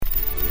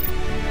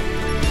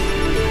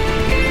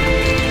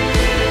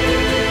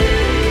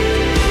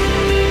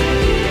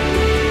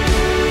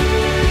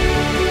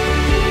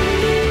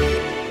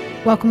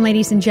Welcome,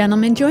 ladies and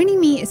gentlemen. Joining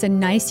me is a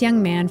nice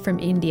young man from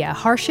India,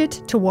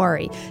 Harshit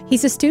Tiwari.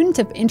 He's a student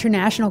of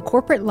international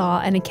corporate law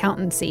and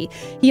accountancy.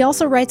 He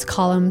also writes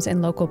columns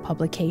in local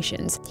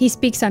publications. He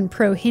speaks on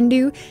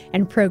pro-Hindu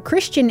and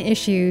pro-Christian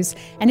issues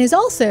and is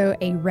also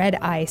a red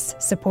ice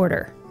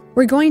supporter.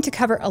 We're going to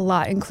cover a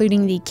lot,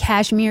 including the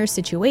Kashmir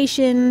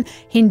situation,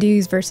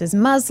 Hindus versus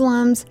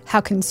Muslims,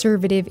 how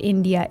conservative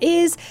India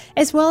is,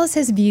 as well as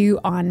his view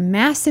on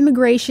mass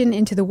immigration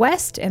into the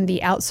West and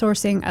the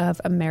outsourcing of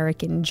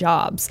American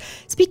jobs.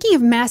 Speaking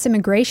of mass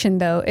immigration,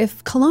 though,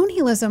 if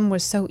colonialism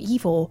was so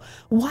evil,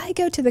 why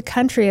go to the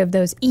country of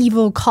those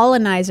evil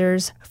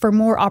colonizers for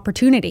more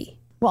opportunity?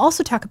 We'll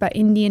also talk about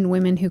Indian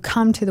women who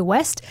come to the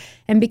West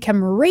and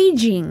become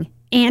raging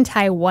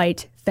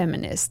anti-white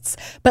feminists.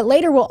 But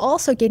later we'll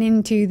also get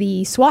into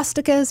the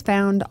swastikas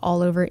found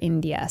all over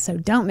India, so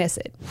don't miss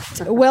it.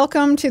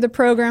 Welcome to the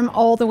program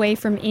all the way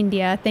from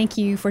India. Thank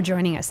you for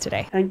joining us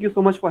today. Thank you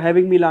so much for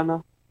having me,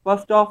 Lana.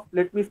 First off,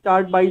 let me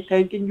start by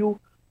thanking you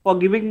for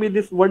giving me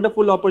this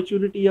wonderful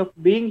opportunity of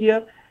being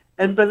here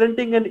and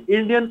presenting an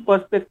Indian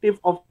perspective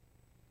of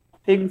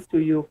things to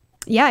you.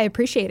 Yeah, I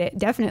appreciate it.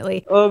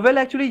 Definitely. Well,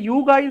 actually,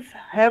 you guys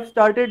have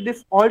started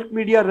this alt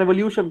media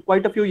revolution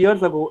quite a few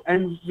years ago,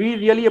 and we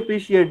really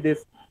appreciate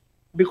this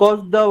because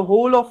the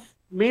whole of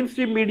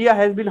mainstream media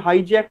has been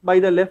hijacked by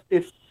the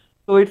leftists.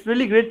 So it's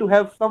really great to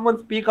have someone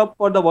speak up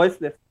for the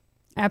voiceless.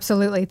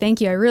 Absolutely. Thank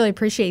you. I really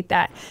appreciate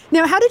that.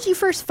 Now, how did you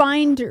first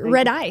find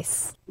red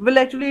ice? Well,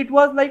 actually, it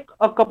was like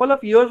a couple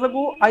of years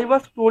ago. I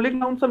was scrolling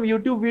down some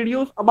YouTube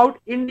videos about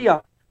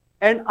India,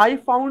 and I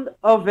found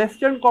a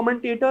Western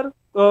commentator.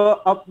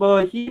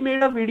 He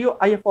made a video.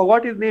 I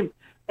forgot his name.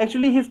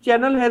 Actually, his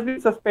channel has been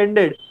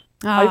suspended.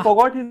 I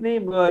forgot his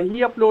name.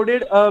 He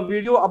uploaded a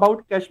video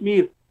about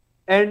Kashmir,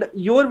 and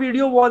your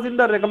video was in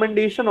the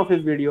recommendation of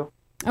his video.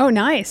 Oh,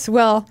 nice.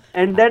 Well,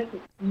 and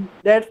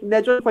that's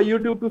natural for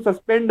YouTube to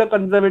suspend the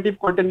conservative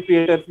content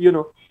creators, you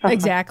know.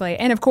 Exactly.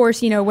 And of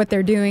course, you know, what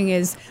they're doing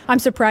is, I'm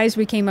surprised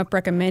we came up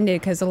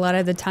recommended because a lot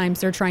of the times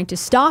they're trying to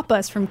stop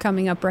us from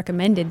coming up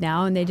recommended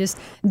now, and they just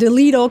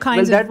delete all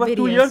kinds of videos. That was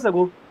 2 years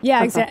ago.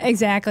 Yeah,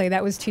 exactly.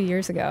 That was 2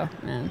 years ago.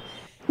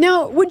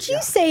 Now, would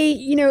you say,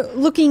 you know,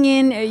 looking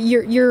in,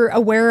 you're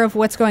aware of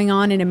what's going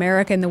on in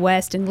America and the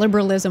West and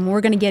liberalism.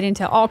 We're going to get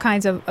into all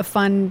kinds of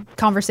fun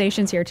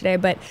conversations here today.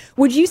 But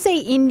would you say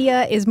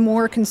India is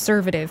more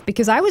conservative?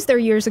 Because I was there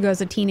years ago as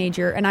a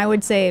teenager, and I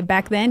would say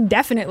back then,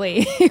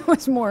 definitely, it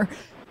was more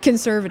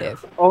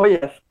conservative. Oh,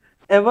 yes.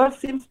 Ever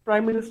since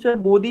Prime Minister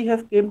Modi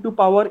has came to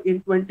power in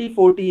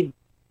 2014,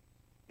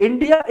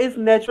 India is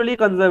naturally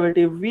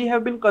conservative. We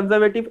have been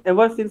conservative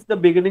ever since the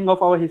beginning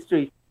of our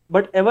history.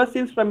 But ever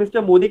since Prime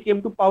Minister Modi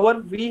came to power,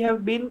 we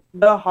have been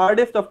the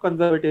hardest of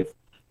conservatives.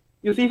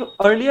 You see,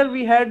 earlier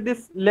we had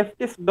this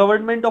leftist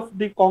government of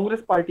the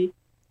Congress party.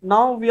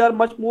 Now we are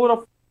much more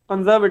of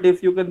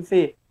conservatives, you can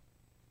say.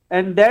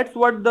 And that's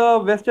what the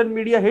Western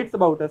media hates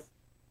about us.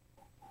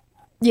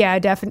 Yeah,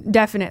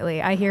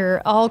 definitely. I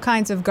hear all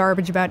kinds of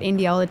garbage about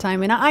India all the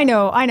time. And I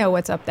know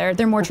what's up there.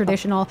 They're more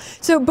traditional.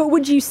 So, but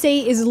would you say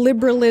is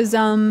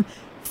liberalism,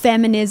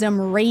 feminism,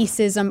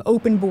 racism,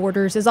 open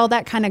borders, is all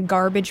that kind of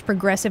garbage,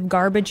 progressive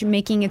garbage,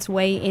 making its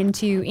way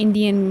into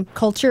Indian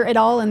culture at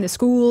all in the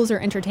schools or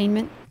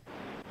entertainment?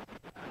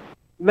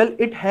 Well,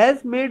 it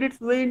has made its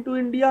way into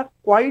India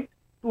quite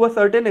to a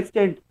certain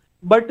extent.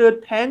 But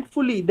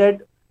thankfully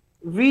that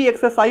we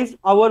exercised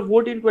our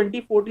vote in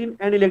 2014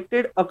 and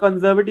elected a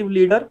conservative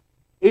leader,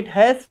 it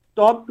has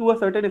stopped to a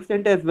certain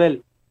extent as well.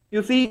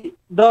 You see,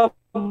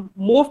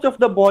 most of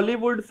the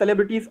Bollywood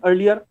celebrities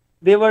earlier,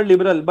 they were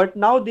liberal, but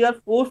now they are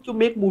forced to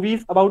make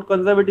movies about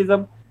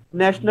conservatism,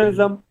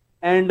 nationalism,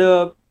 and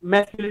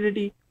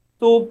masculinity.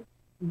 So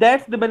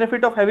that's the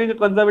benefit of having a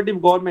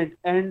conservative government.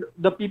 And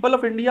the people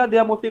of India, they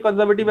are mostly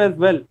conservative as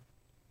well.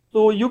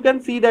 So you can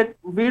see that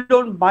we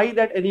don't buy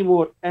that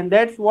anymore. And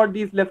that's what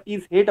these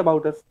lefties hate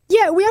about us.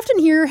 Yeah, we often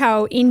hear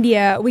how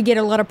India, we get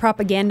a lot of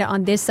propaganda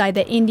on this side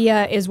that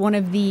India is one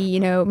of the, you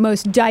know,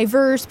 most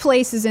diverse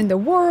places in the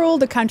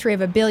world, a country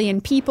of 1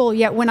 billion people.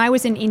 Yet when I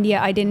was in India,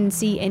 I didn't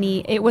see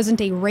it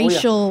wasn't a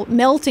racial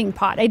melting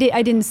pot. I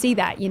didn't see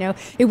that, you know.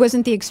 It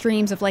wasn't the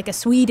extremes of like a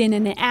Sweden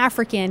and an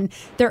African.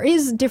 There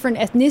is different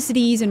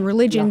ethnicities and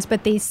religions,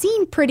 but they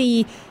seem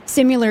pretty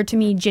similar to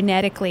me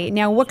genetically.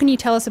 Now, what can you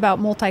tell us about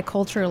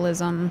multiculturalism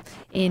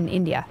in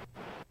India?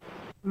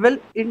 Well,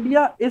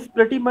 India is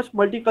pretty much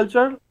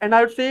multicultural, and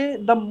I would say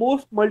the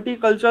most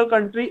multicultural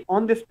country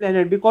on this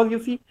planet, because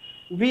you see,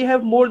 we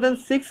have more than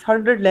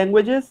 600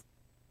 languages,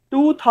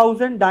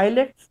 2,000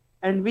 dialects,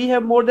 and we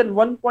have more than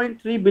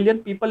 1.3 billion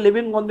people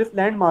living on this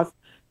landmass.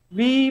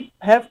 We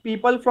have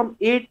people from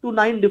 8 to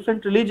 9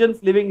 different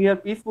religions living here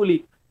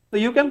peacefully. So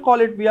you can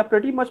call it, we are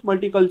pretty much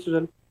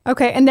multicultural.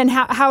 Okay, and then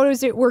how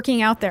is it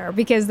working out there?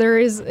 Because there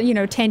is, you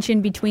know,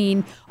 tension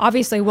between,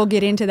 obviously we'll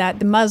get into that,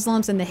 the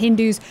Muslims and the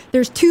Hindus.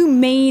 There's two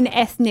main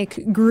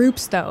ethnic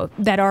groups though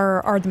that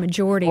are the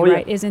majority,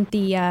 right? Is it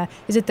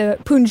the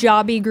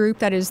Punjabi group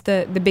that is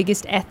the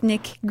biggest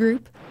ethnic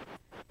group?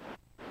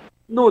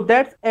 No,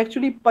 that's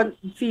actually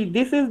see.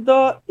 This is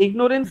the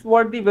ignorance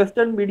what the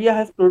Western media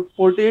has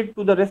portrayed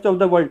to the rest of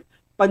the world.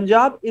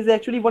 Punjab is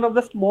actually one of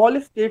the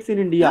smallest states in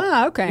India.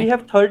 Ah, okay. We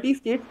have 30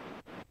 states.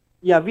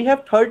 Yeah, we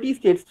have 30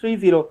 states,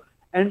 30,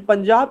 and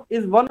Punjab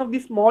is one of the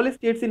smallest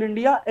states in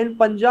India. And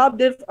Punjab,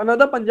 there's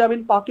another Punjab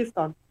in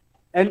Pakistan,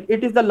 and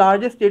it is the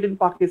largest state in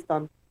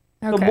Pakistan.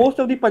 So Okay. most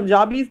of the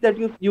Punjabis that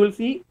you will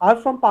see are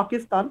from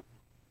Pakistan.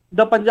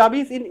 The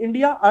Punjabis in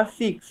India are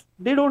Sikhs.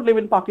 They don't live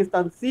in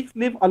Pakistan. Sikhs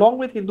live along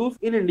with Hindus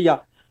in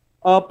India.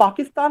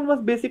 Pakistan was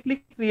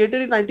basically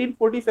created in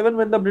 1947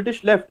 when the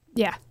British left,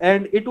 Yeah.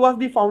 and it was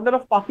the founder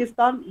of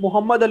Pakistan,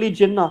 Muhammad Ali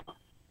Jinnah,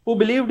 who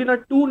believed in a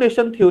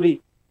two-nation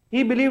theory.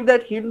 He believed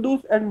that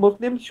Hindus and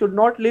Muslims should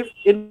not live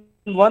in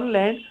one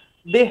land;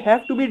 they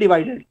have to be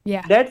divided.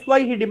 Yeah. That's why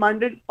he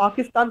demanded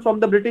Pakistan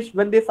from the British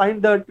when they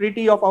signed the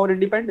Treaty of our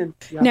Independence.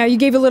 Yeah. Now, you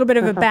gave a little bit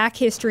of a back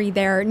history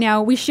there.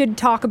 Now, we should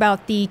talk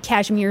about the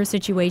Kashmir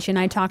situation.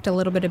 I talked a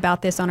little bit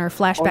about this on our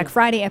Flashback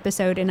Friday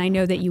episode, and I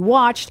know that you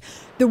watched.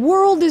 The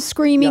world is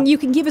screaming. Yeah. You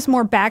can give us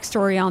more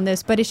backstory on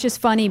this, but it's just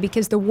funny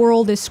because the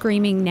world is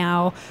screaming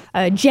now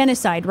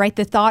genocide, right?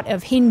 The thought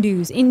of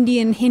Hindus,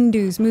 Indian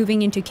Hindus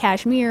moving into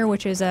Kashmir,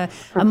 which is a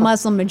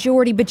Muslim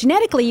majority. But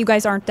genetically, you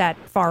guys aren't that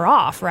far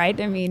off, right?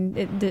 I mean,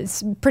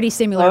 it's pretty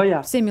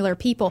similar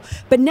people.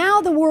 But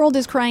now the world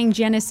is crying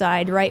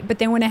genocide, right? But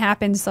then when it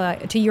happens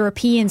to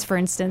Europeans, for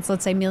instance,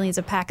 let's say millions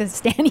of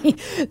Pakistani,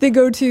 they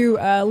go to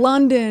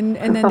London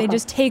and then they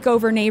just take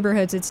over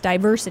neighborhoods. It's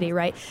diversity,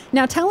 right?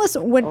 Now tell us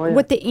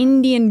what the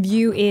Indian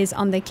view is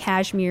on the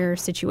Kashmir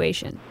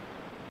situation.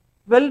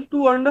 Well,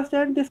 to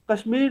understand this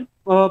Kashmir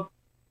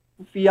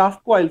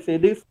fiasco, I'll say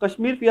this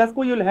Kashmir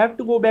fiasco, you'll have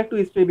to go back to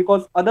history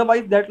because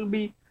otherwise that will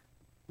be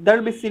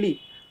silly.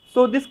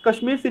 So this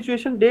Kashmir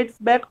situation dates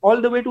back all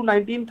the way to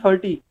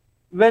 1930.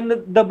 When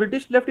the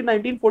British left in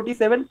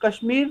 1947,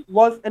 Kashmir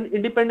was an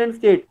independent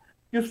state.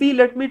 You see,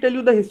 let me tell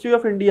you the history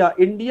of India.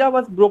 India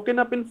was broken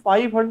up in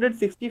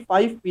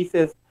 565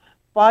 pieces,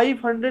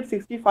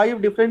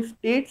 565 different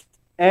states,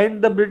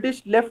 and the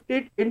British left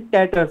it in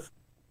tatters.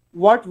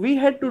 What we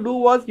had to do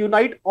was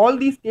unite all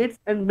these states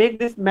and make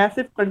this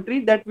massive country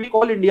that we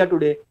call India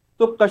today.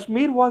 So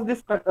Kashmir was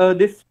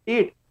this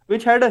state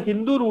which had a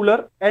Hindu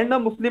ruler and a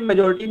Muslim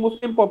majority,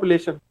 Muslim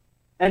population,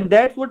 and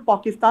that's what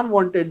Pakistan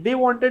wanted. They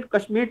wanted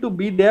Kashmir to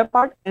be their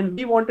part, and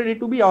we wanted it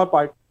to be our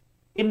part.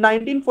 In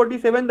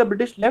 1947, the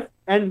British left,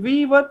 and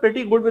we were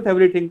pretty good with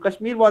everything.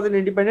 Kashmir was an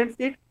independent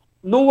state.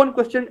 No one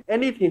questioned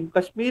anything.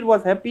 Kashmir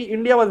was happy.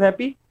 India was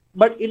happy.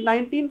 But in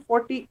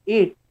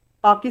 1948,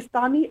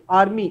 Pakistani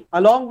army,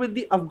 along with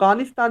the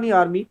Afghanistani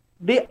army,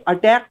 they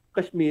attacked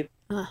Kashmir.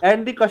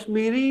 And the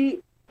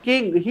Kashmiri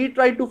king, he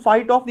tried to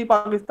fight off the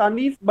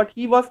Pakistanis, but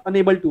he was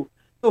unable to.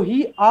 So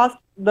he asked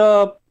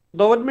the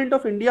government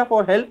of India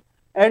for help,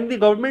 and the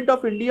government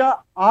of India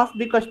asked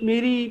the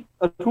Kashmiri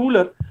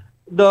ruler,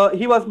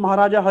 he was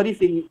Maharaja Hari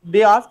Singh.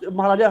 They asked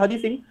Maharaja Hari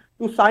Singh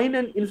to sign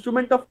an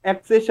instrument of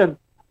accession.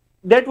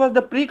 That was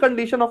the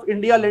precondition of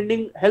India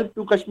lending help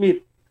to Kashmir,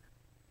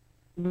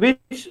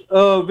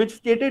 which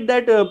stated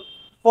that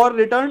for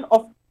return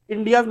of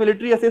India's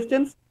military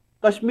assistance,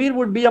 Kashmir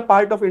would be a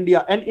part of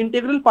India, an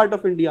integral part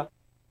of India.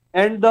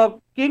 And the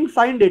king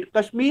signed it.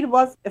 Kashmir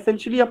was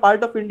essentially a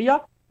part of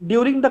India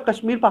during the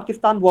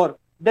Kashmir-Pakistan war.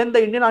 Then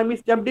the Indian army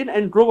stepped in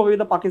and drove away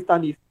the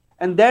Pakistanis.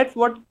 And that's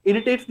what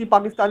irritates the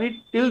Pakistanis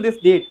till this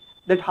date,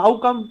 that how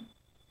come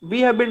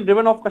we have been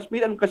driven off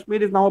Kashmir and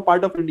Kashmir is now a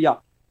part of India.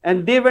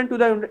 And they went to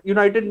the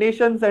United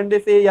Nations and they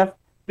say, yes,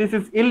 this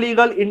is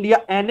illegal.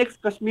 India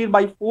annexed Kashmir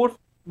by force.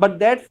 But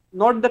that's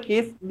not the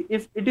case.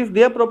 It is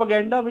their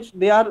propaganda which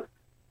they are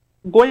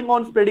going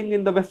on spreading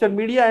in the Western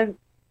media, and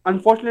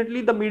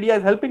unfortunately the media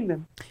is helping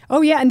them.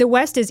 Oh yeah, and the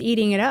West is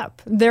eating it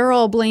up. They're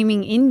all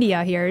blaming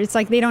India here. It's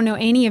like they don't know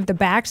any of the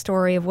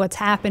backstory of what's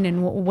happened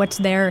and what's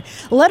there,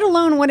 let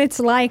alone what it's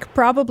like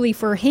probably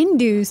for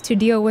Hindus to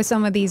deal with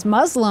some of these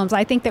Muslims.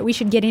 I think that we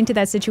should get into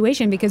that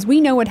situation because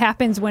we know what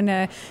happens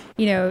when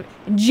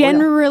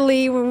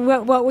generally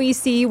what we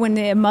see when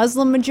the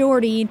Muslim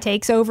majority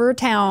takes over a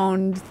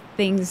town.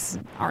 Things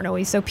aren't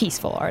always so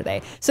peaceful, are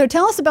they? So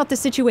tell us about the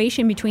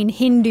situation between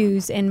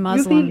Hindus and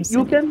Muslims.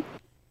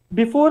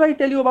 Before I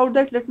tell you about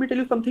that, let me tell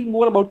you something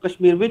more about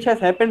Kashmir, which has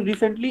happened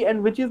recently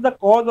and which is the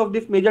cause of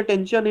this major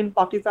tension in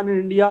Pakistan and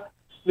India,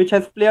 which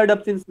has flared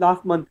up since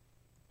last month.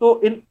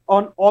 So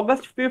on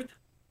August 5th,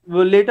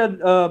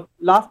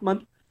 last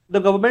month, the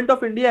government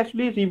of India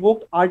actually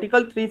revoked Article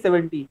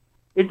 370.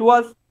 It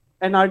was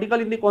an article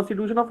in the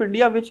Constitution of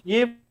India which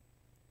gave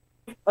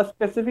a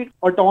specific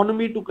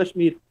autonomy to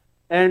Kashmir.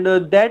 And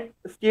that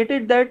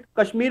stated that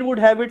Kashmir would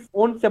have its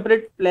own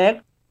separate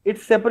flag,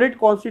 its separate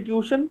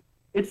constitution,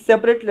 its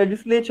separate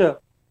legislature.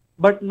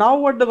 But now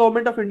what the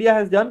government of India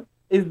has done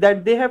is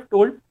that they have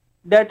told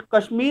that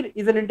Kashmir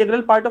is an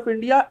integral part of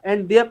India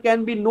and there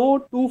can be no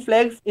two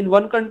flags in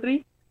one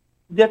country.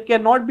 There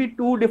cannot be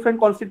two different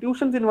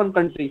constitutions in one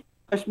country.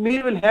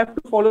 Kashmir will have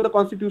to follow the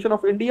constitution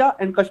of India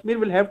and Kashmir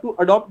will have to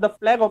adopt the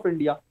flag of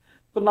India.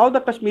 So now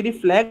the Kashmiri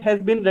flag has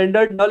been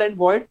rendered null and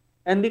void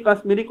and the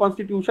Kashmiri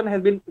constitution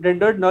has been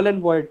rendered null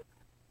and void.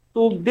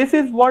 So this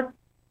is what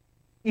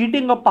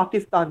eating up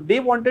Pakistan. They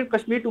wanted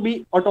Kashmir to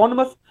be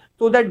autonomous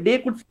so that they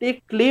could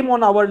stake claim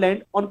on our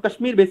land, on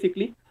Kashmir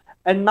basically.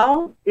 And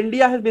now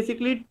India has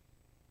basically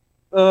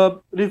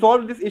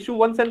resolved this issue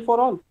once and for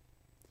all.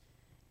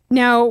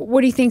 Now,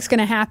 what do you think is going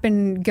to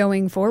happen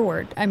going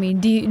forward? I mean,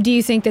 do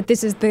you think that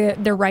this is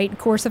the right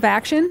course of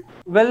action?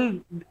 Well,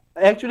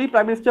 actually,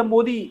 Prime Minister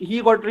Modi,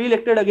 he got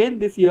re-elected again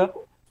this year.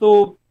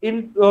 So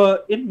in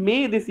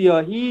May this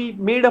year, he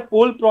made a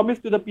poll promise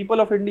to the people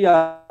of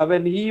India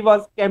when he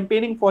was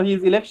campaigning for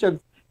his elections.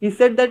 He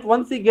said that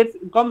once he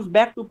comes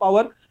back to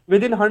power,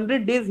 within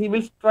 100 days he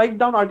will strike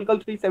down Article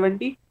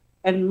 370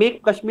 and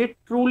make Kashmir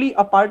truly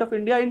a part of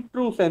India in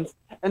true sense.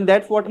 And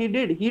that's what he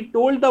did. He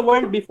told the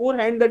world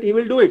beforehand that he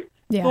will do it.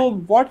 Yeah. So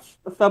what's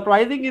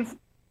surprising is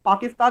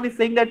Pakistan is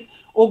saying that,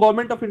 oh,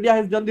 government of India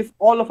has done this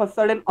all of a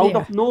sudden out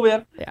of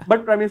nowhere. Yeah.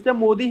 But Prime Minister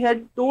Modi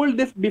had told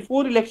this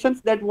before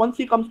elections that once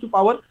he comes to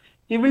power,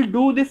 he will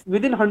do this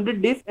within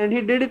 100 days, and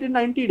he did it in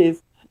 90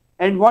 days.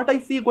 And what I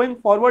see going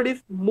forward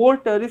is more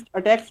terrorist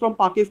attacks from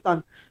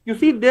Pakistan. You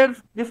see,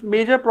 there's this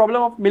major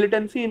problem of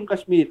militancy in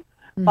Kashmir.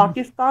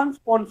 Pakistan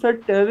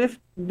sponsored terrorists,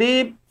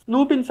 they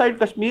snoop inside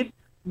Kashmir,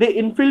 they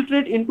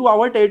infiltrate into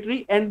our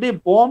territory, and they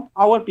bomb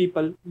our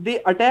people.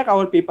 They attack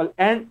our people,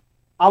 and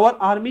our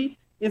army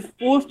is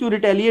forced to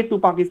retaliate to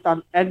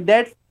Pakistan, and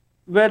that's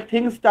where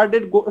things start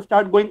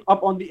going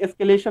up on the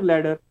escalation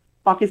ladder.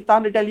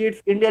 Pakistan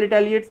retaliates, India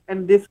retaliates,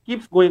 and this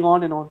keeps going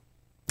on and on.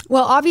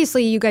 Well,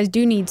 obviously, you guys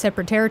do need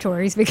separate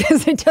territories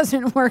because it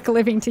doesn't work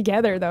living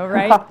together, though,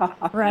 right?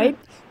 Right?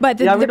 But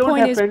we the don't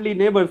point have is, friendly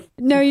neighbors.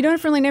 No, you don't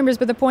have friendly neighbors.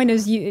 But the point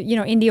is,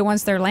 India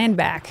wants their land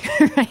back.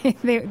 Right?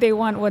 They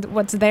want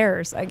what's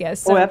theirs, I guess.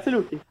 So, oh,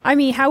 absolutely. I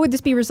mean, how would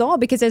this be resolved?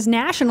 Because as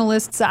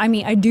nationalists, I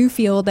mean, I do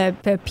feel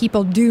that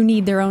people do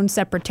need their own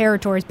separate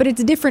territories. But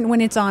it's different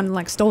when it's on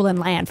like stolen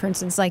land. For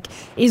instance, like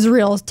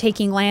Israel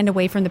taking land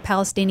away from the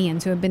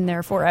Palestinians who have been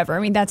there forever. I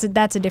mean, that's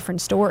a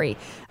different story.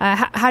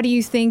 How do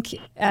you think?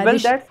 Well,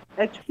 that's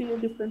actually a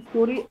different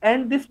story.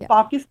 And this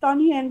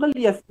Pakistani angle,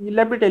 yes,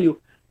 let me tell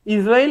you,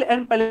 Israel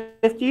and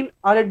Palestine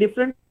are a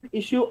different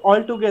issue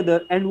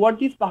altogether. And what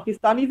these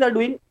Pakistanis are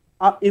doing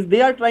is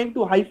they are trying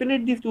to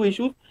hyphenate these two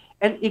issues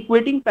and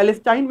equating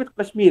Palestine with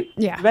Kashmir,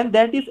 when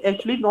that is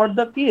actually not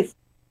the case.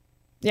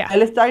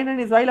 Palestine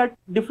and Israel are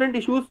different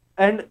issues,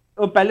 and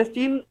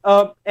Palestine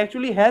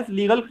actually has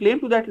legal claim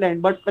to that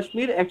land, but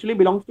Kashmir actually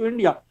belongs to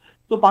India.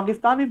 So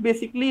Pakistan is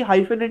basically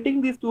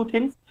hyphenating these two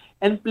things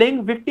and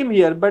playing victim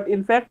here, but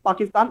in fact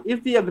Pakistan is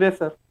the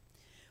aggressor.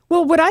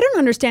 Well, what I don't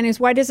understand is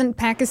why doesn't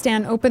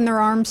Pakistan open their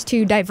arms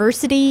to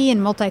diversity and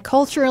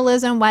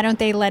multiculturalism? Why don't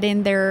they let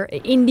in their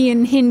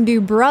Indian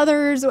Hindu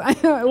brothers?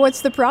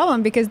 What's the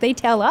problem? Because they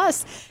tell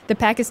us, the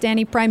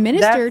Pakistani prime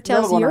minister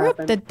tells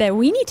Europe that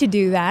we need to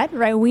do that,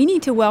 right? We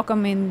need to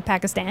welcome in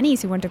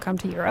Pakistanis who want to come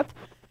to Europe,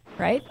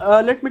 right?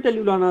 Let me tell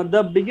you, Lana,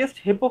 the biggest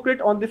hypocrite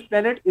on this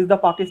planet is the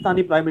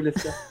Pakistani prime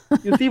minister.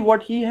 You see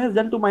what he has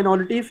done to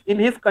minorities in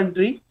his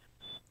country.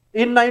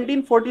 In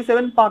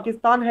 1947,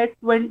 Pakistan had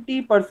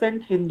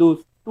 20% Hindus.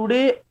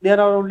 Today, there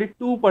are only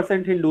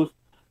 2% Hindus.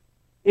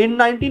 In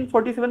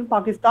 1947,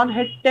 Pakistan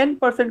had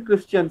 10%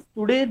 Christians.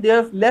 Today,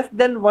 there's less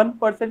than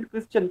 1%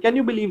 Christian. Can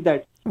you believe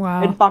that?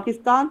 Wow. And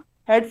Pakistan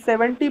had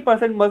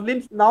 70%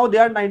 Muslims. Now they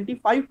are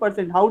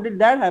 95%. How did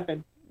that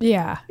happen?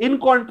 Yeah. In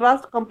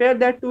contrast, compare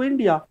that to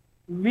India.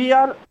 We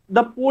are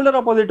the polar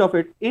opposite of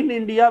it. In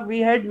India,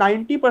 we had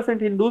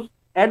 90% Hindus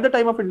at the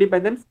time of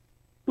independence.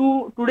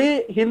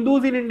 Today,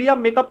 Hindus in India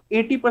make up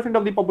 80%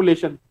 of the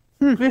population.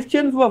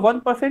 Christians were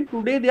 1%,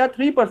 today they are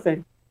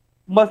 3%.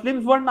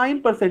 Muslims were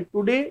 9%,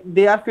 today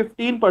they are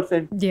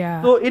 15%.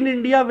 Yeah. So in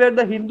India, where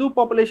the Hindu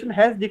population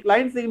has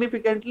declined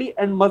significantly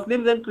and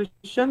Muslims and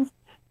Christians,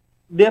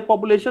 their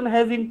population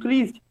has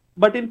increased.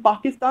 But in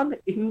Pakistan,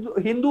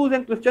 Hindus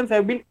and Christians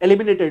have been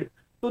eliminated.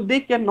 So they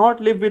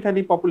cannot live with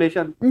any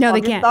population. No, they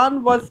can't.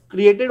 Pakistan was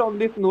created on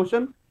this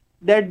notion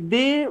that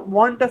they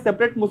want a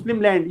separate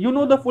Muslim land. You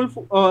know,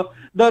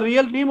 the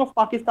real name of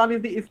Pakistan is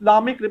the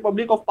Islamic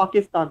Republic of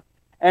Pakistan,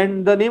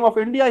 and the name of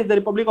India is the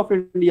Republic of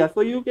India.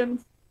 So you can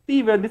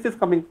see where this is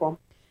coming from.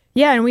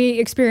 Yeah, and we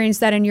experience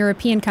that in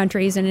European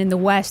countries and in the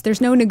West.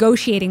 There's no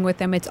negotiating with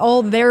them. It's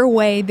all their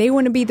way. They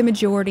want to be the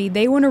majority.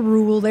 They want to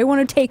rule. They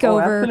want to take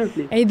over.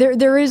 Absolutely.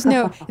 There is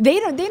no. They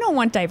don't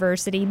want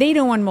diversity. They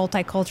don't want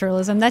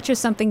multiculturalism. That's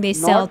just something they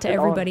sell to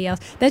everybody else.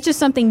 That's just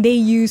something they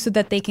use so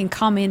that they can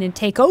come in and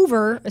take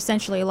over,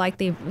 essentially, like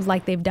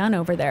they've done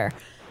over there.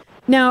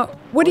 Now,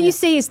 what do you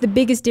say is the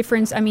biggest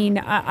difference? I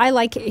mean, I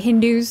like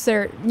Hindus.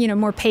 They're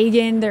more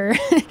pagan. They're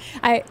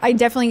I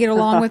definitely get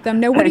along with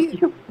them. Now,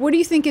 what do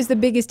you think is the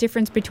biggest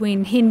difference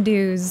between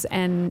Hindus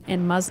and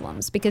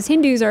Muslims? Because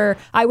Hindus are,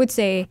 I would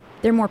say,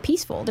 they're more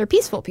peaceful. They're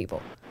peaceful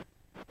people,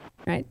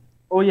 right?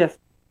 Oh yes.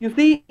 You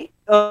see,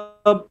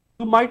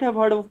 you might have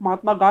heard of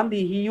Mahatma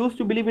Gandhi. He used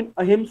to believe in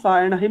ahimsa,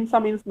 and ahimsa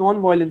means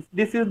non-violence.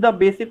 This is the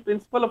basic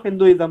principle of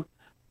Hinduism.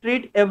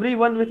 Treat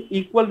everyone with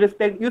equal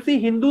respect. You see,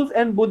 Hindus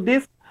and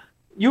Buddhists,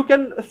 you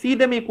can see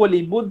them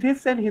equally.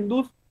 Buddhists and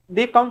Hindus,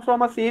 they come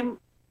from a same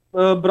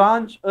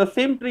branch,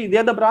 same tree. They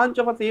are the branch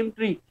of a same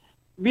tree.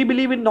 We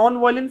believe in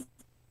non-violence.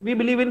 We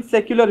believe in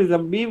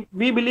secularism.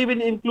 We believe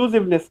in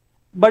inclusiveness.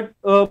 But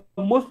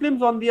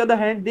Muslims, on the other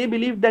hand, they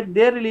believe that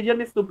their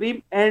religion is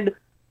supreme and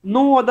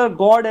no other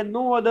God and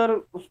no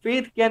other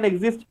faith can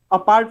exist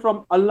apart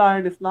from Allah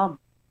and Islam.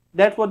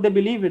 That's what they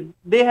believe in.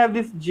 They have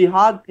this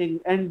jihad thing,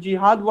 and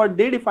jihad, what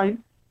they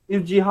define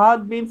is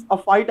jihad means a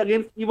fight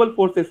against evil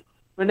forces.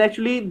 When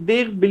actually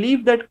they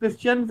believe that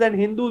Christians and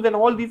Hindus and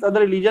all these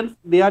other religions,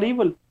 they are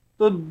evil.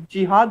 So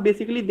jihad,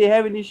 basically they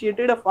have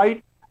initiated a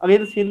fight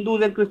against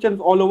Hindus and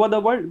Christians all over the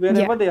world, Yeah.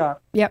 wherever they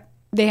are. Yep,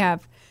 they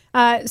have.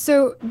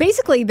 So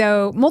basically,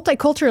 though,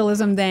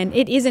 multiculturalism then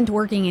it isn't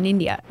working in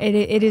India.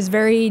 It is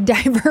very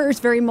diverse,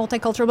 very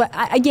multicultural. But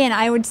again,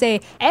 I would say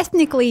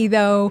ethnically,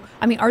 though,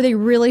 I mean, are they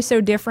really so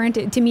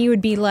different? To me, it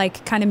would be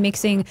like kind of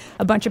mixing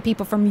a bunch of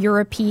people from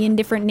European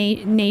different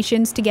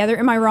nations together.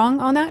 Am I wrong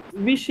on that?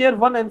 We share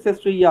one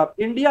ancestry. Yeah,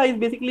 India is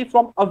basically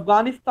from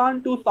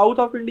Afghanistan to south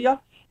of India,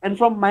 and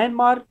from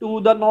Myanmar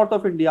to the north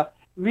of India.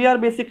 We are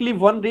basically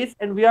one race,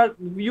 and we are,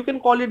 you can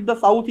call it the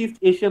Southeast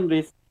Asian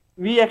race.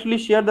 We actually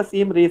share the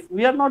same race.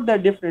 We are not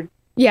that different.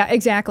 Yeah,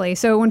 exactly.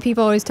 So when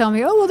people always tell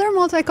me, "Oh, well, they're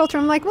multicultural,"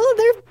 I'm like, "Well,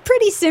 they're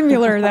pretty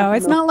similar, though.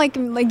 It's No. not like,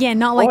 again,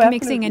 not Oh, like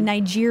mixing a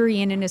absolutely.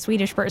 Nigerian and a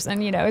Swedish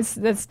person. You know, that's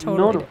No,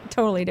 totally no.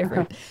 totally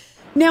different."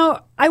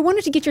 Now, I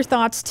wanted to get your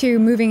thoughts too,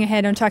 moving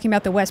ahead on talking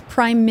about the West.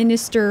 Prime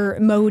Minister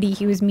Modi,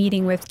 he was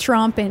meeting with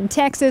Trump in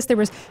Texas. There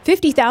was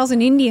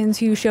 50,000 Indians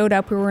who showed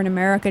up who were in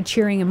America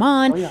cheering him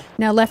on. Oh, yeah.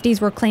 Now, lefties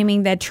were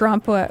claiming that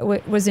Trump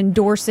was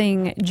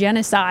endorsing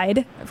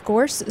genocide, of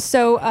course.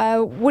 So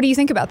what do you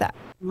think about that?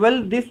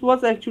 Well, this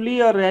was actually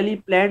a rally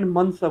planned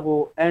months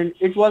ago, and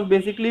it was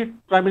basically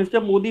Prime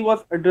Minister Modi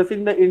was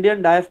addressing the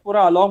Indian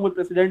diaspora along with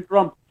President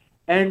Trump.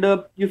 And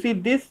you see,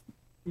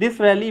 this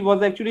rally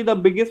was actually the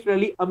biggest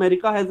rally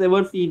America has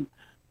ever seen.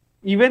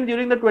 Even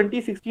during the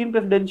 2016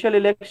 presidential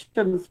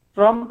elections,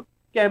 Trump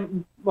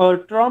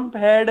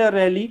had a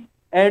rally,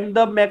 and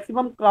the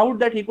maximum crowd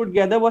that he could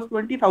gather was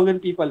 20,000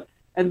 people.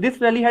 And this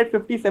rally had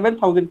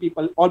 57,000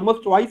 people,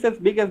 almost twice as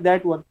big as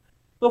that one.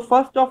 So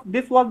first off,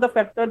 this was the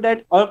factor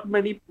that irked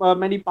many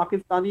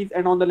Pakistanis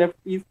and on the left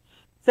piece.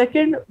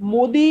 Second,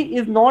 Modi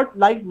is not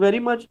liked very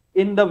much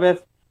in the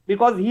West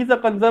because he's a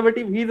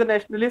conservative, he's a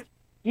nationalist.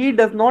 He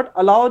does not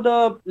allow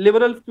the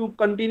liberals to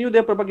continue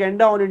their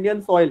propaganda on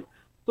Indian soil.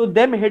 So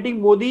them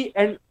hating Modi,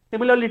 and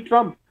similarly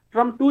Trump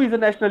too is a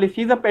nationalist.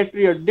 He's a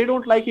patriot. They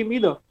don't like him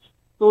either.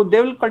 So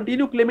they will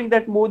continue claiming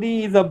that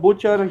Modi is a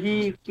butcher.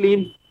 He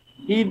claims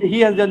he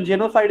has done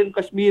genocide in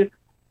Kashmir.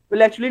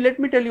 Well, actually, let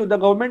me tell you, the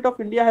government of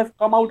India has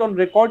come out on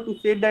record to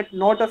say that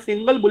not a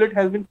single bullet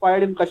has been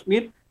fired in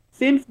Kashmir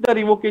since the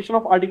revocation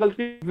of Article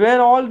 3.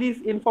 Where all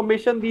these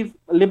information these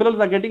liberals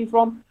are getting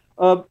from,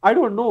 I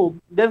don't know.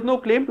 There's no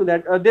claim to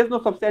that. There's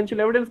no substantial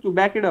evidence to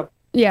back it up.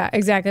 Yeah,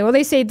 exactly. Well,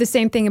 they say the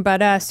same thing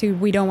about us, who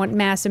we don't want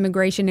mass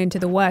immigration into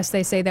the West.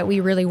 They say that we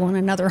really want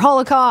another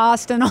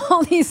Holocaust and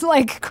all these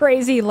like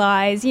crazy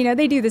lies. You know,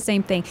 they do the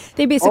same thing.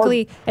 They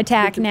basically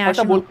attack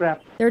national.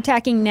 Crap. They're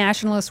attacking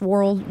nationalists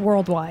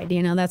worldwide.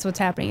 You know, that's what's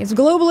happening. It's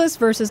globalists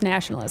versus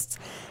nationalists.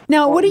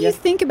 Now, what do you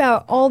think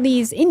about all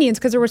these Indians?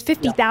 Because there was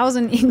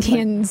 50,000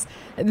 Indians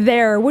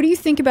there. What do you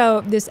think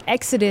about this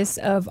exodus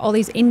of all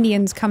these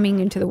Indians coming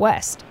into the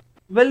West?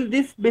 Well,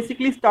 this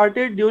basically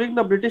started during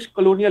the British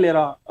colonial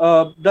era.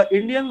 The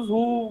Indians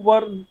who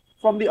were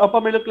from the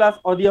upper middle class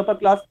or the upper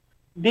class,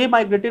 they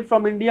migrated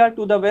from India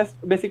to the West,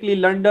 basically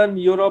London,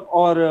 Europe,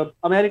 or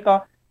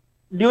America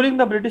during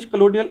the British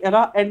colonial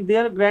era, and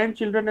their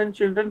grandchildren and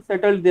children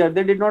settled there.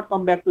 They did not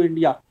come back to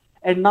India.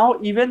 And now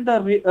even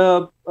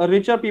the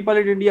richer people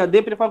in India,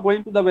 they prefer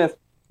going to the West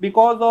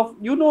because of,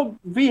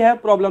 we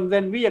have problems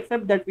and we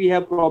accept that we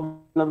have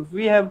problems.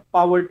 We have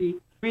poverty,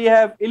 we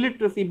have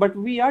illiteracy, but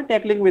we are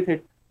tackling with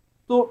it.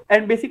 So,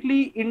 and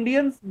basically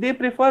Indians, they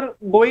prefer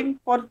going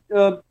for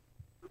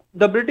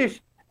the British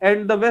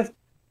and the West.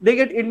 They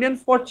get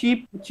Indians for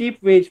cheap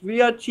wage.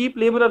 We are cheap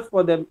laborers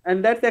for them.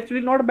 And that's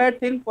actually not a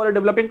bad thing for a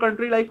developing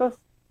country like us.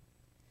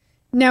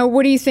 Now,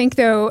 what do you think,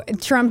 though?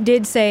 Trump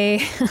did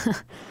say,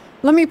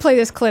 let me play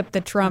this clip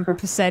that Trump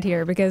said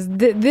here, because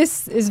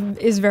this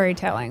is very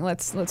telling.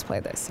 Let's play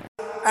this.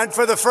 And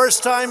for the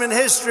first time in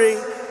history,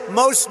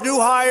 most new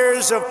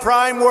hires of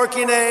prime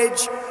working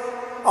age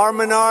are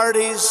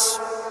minorities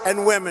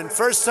and women.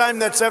 First time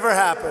that's ever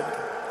happened.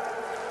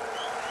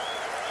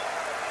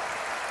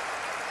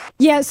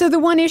 Yeah, so the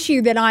one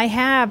issue that I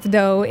have,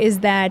 though, is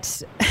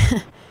that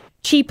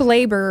cheap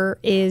labor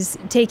is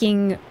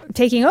taking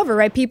over,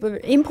 right? People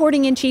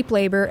importing in cheap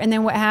labor, and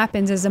then what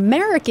happens is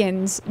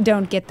Americans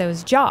don't get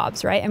those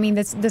jobs, right? I mean,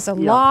 there's a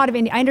lot of.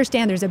 I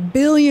understand there's 1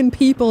 billion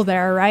people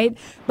there, right?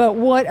 But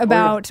what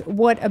about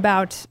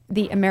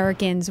the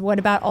Americans? What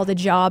about all the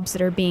jobs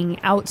that are being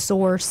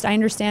outsourced? I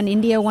understand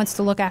India wants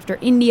to look after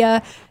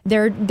India.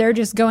 They're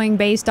just going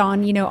based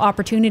on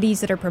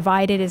opportunities that are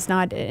provided. It's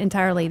not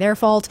entirely their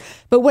fault.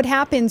 But what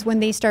happens when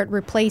they start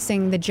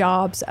replacing the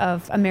jobs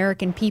of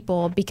American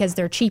people because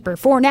they're cheaper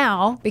for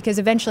now? Because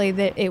eventually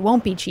it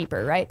won't be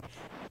cheaper, right?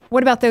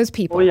 What about those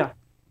people? Oh, yeah.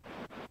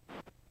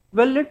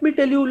 Well, let me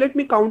tell you, let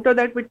me counter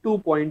that with 2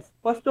 points.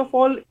 First of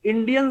all,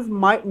 Indians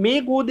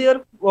may go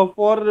there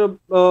for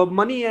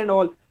money and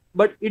all,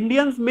 but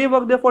Indians may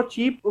work there for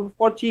cheap,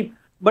 for cheap.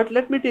 But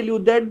let me tell you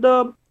that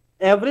the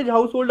average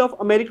household of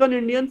American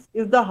Indians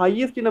is the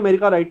highest in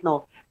America right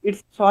now.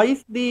 It's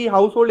twice the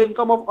household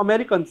income of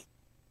Americans.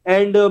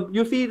 And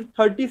you see,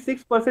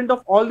 36%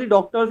 of all the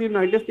doctors in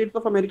United States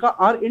of America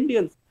are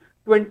Indians.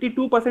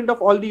 22%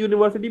 of all the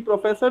university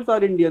professors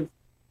are Indians,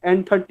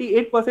 and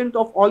 38%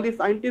 of all the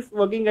scientists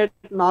working at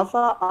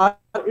NASA are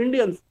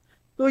Indians.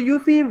 So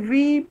you see,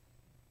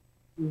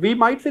 we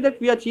might say that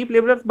we are cheap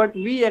laborers, but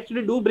we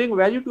actually do bring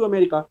value to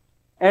America,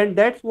 and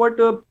that's what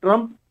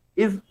Trump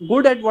is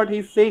good at. What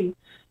he's saying,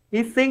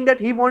 he's saying that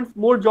he wants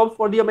more jobs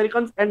for the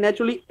Americans, and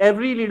naturally,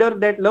 every leader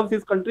that loves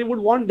his country would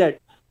want that.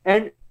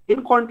 And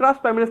in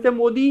contrast, Prime Minister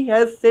Modi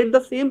has said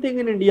the same thing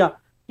in India.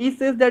 He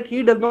says that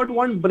he does not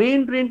want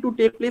brain drain to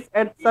take place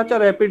at such a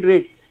rapid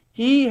rate.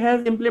 He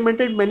has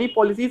implemented many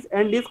policies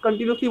and is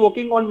continuously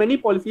working on many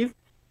policies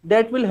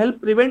that will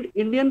help prevent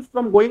Indians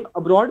from going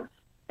abroad.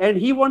 And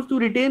he wants to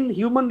retain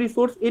human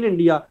resource in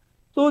India.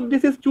 So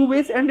this is two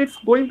ways, and it's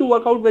going to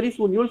work out very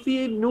soon. You'll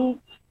see a new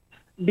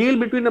deal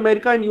between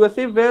America and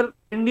USA where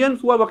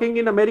Indians who are working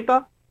in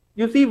America,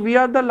 you see, we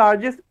are the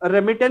largest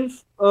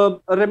remittance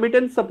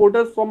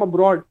supporters from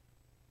abroad.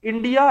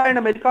 India and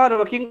America are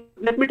working.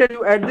 Let me tell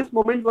you, at this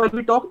moment while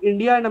we talk,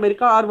 India and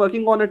America are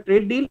working on a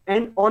trade deal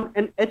and on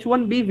an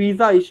H-1B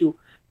visa issue.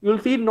 You'll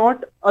see,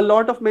 not a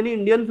lot of many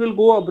Indians will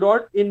go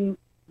abroad in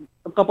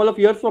a couple of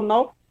years from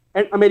now,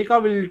 and America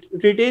will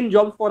retain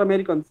jobs for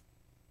Americans.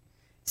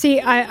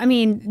 See, I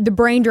mean, the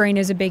brain drain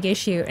is a big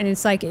issue. And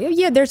it's like,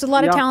 yeah, there's a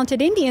lot of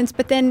talented Indians,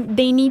 but then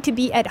they need to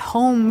be at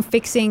home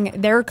fixing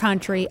their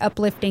country,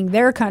 uplifting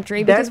their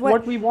country. Because that's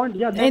what we want.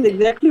 Yeah, that's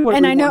exactly what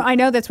we want. And I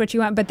know that's what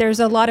you want, but there's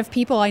a lot of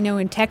people I know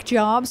in tech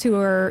jobs who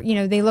are,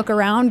 they look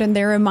around and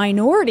they're a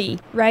minority,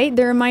 right?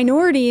 They're a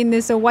minority in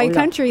this white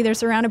country. They're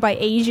surrounded by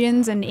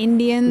Asians and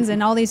Indians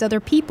and all these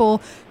other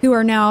people who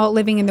are now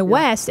living in the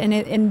West.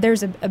 And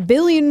there's a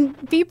billion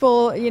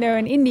people,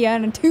 in India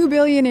and 2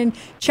 billion in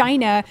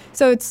China.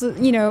 So it's,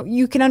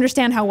 you can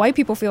understand how white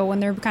people feel when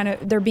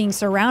they're being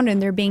surrounded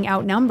and they're being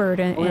outnumbered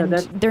and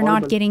they're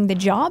not getting the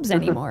jobs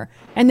anymore.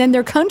 And then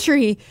their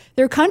country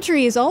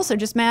is also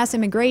just mass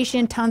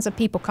immigration, tons of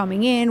people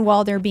coming in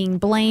while they're being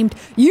blamed.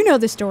 You know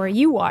the story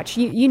you watch.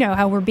 You know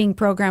how we're being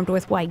programmed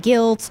with white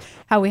guilt,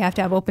 how we have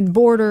to have open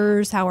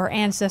borders, how our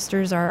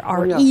ancestors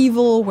are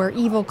evil, we're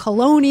evil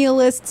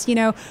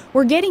colonialists.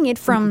 We're getting it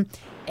from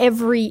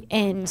every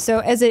end. So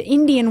as an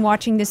Indian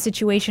watching this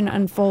situation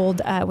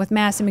unfold with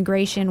mass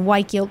immigration,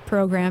 white guilt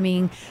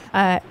programming,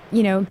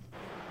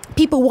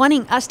 people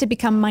wanting us to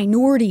become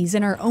minorities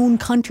in our own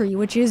country,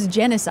 which is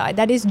genocide.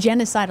 That is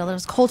genocidal.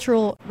 There's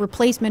cultural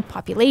replacement,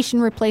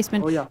 population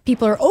replacement.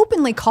 People are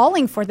openly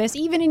calling for this,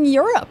 even in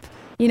Europe,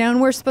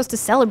 and we're supposed to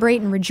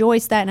celebrate and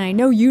rejoice that. And I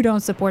know you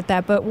don't support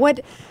that,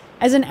 but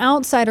as an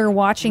outsider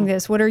watching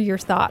this, what are your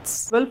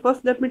thoughts? Well,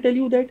 first, let me tell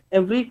you that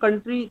every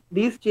country,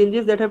 these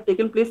changes that have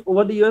taken place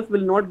over the years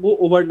will not go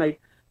overnight.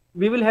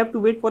 We will have to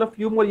wait for a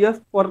few more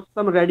years for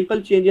some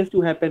radical changes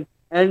to happen.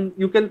 And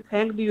you can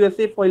thank the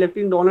USA for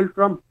electing Donald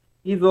Trump.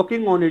 He's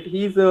working on it.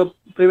 He's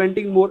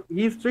preventing more.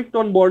 He's strict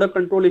on border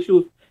control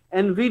issues.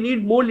 And we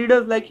need more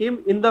leaders like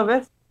him in the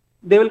West.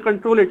 They will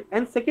control it.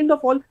 And second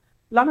of all,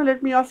 Lana,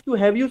 let me ask you,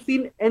 have you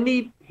seen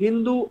any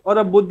Hindu or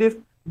a Buddhist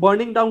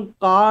burning down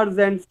cars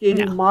and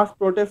staging mass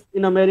protests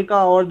in America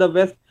or the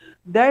West?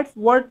 That's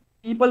what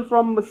people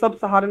from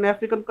sub-Saharan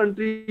African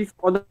countries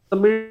or the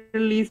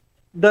Middle East,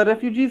 the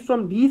refugees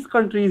from these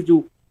countries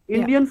do.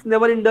 Indians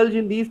never indulge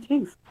in these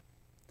things.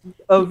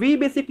 When we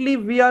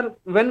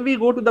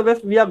go to the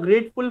West, we are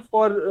grateful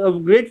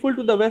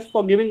to the West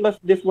for giving us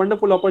this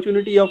wonderful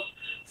opportunity of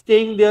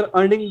staying there,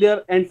 earning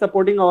there, and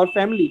supporting our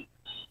family.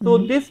 So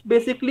this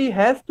basically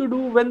has to do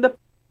when the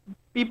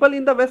people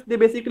in the West,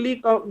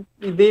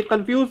 they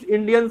confuse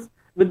Indians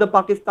with the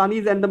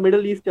Pakistanis and the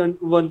Middle Eastern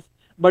ones.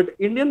 But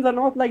Indians are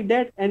not like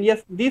that. And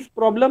yes, this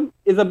problem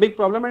is a big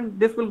problem, and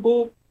this will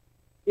go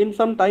in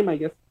some time, I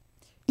guess.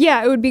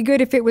 Yeah, it would be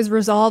good if it was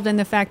resolved in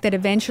the fact that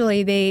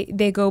eventually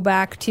they go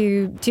back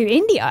to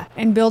India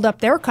and build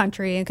up their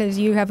country. Because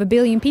you have 1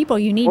 billion people,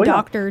 you need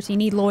doctors, you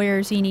need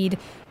lawyers, you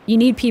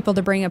need people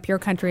to bring up your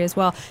country as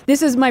well.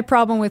 This is my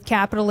problem with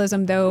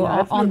capitalism, though.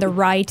 On the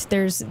right,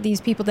 there's these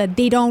people that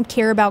they don't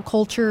care about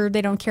culture,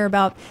 they don't care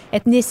about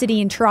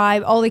ethnicity and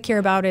tribe. All they care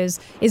about is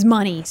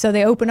money. So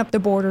they open up the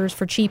borders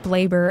for cheap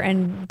labor,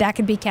 and that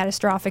could be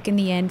catastrophic in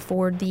the end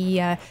for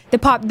the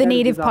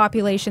native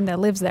population that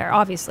lives there.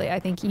 Obviously, I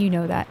think you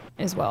know that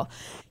as well.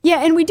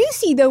 Yeah, and we do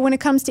see, though, when it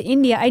comes to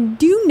India, I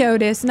do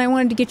notice, and I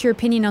wanted to get your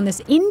opinion on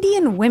this,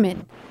 Indian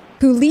women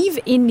who leave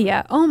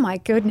India, oh my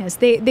goodness,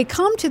 they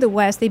come to the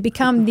West, they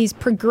become these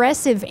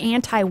progressive,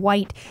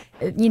 anti-white,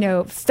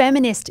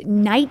 feminist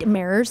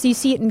nightmares. You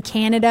see it in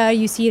Canada,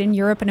 you see it in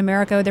Europe and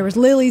America. There was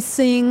Lily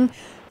Singh,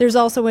 There's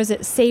also, was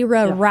it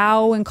Sarah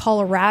Rao in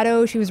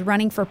Colorado? She was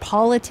running for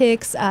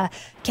politics.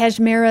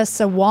 Kashmir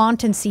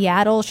Sawant in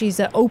Seattle. She's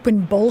an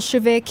open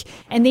Bolshevik.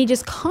 And they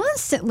just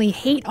constantly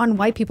hate on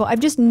white people. I've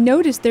just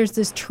noticed there's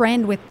this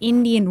trend with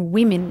Indian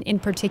women in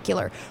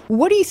particular.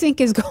 What do you think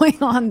is going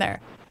on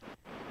there?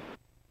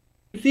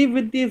 See,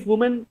 with these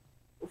women,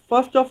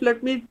 first off,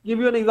 let me give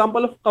you an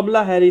example of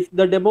Kamala Harris,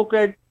 the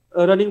Democrat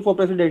running for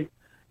president.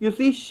 You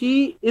see,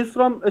 she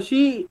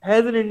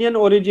has an Indian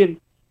origin,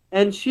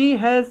 and she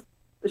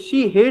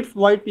hates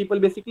white people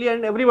basically,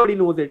 and everybody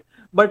knows it.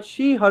 But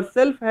she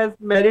herself has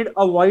married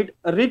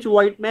a rich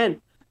white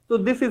man. So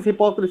this is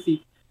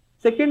hypocrisy.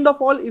 Second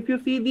of all, if you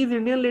see these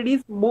Indian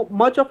ladies,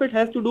 much of it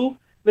has to do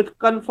with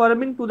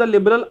conforming to the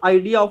liberal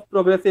idea of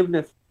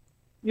progressiveness.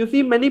 You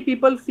see, many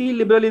people see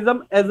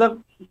liberalism as a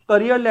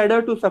career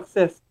ladder to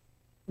success.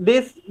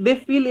 They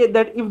feel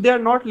that if they are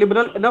not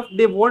liberal enough,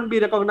 they won't be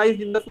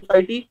recognized in the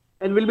society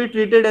and will be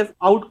treated as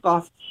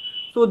outcasts.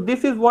 So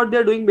this is what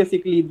they're doing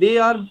basically. They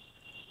are,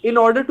 in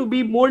order to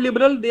be more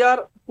liberal, they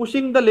are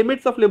pushing the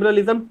limits of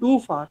liberalism too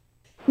far.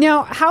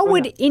 Now, how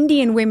would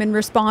Indian women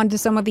respond to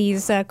some of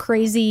these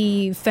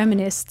crazy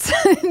feminists,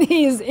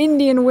 these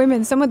Indian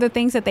women, some of the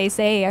things that they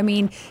say? I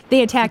mean,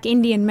 they attack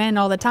Indian men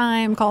all the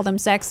time, call them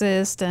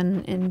sexist,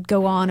 and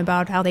go on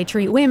about how they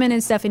treat women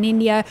and stuff in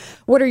India.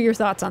 What are your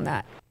thoughts on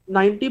that?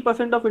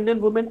 90% of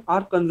Indian women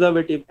are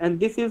conservative, and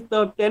this is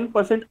the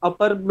 10%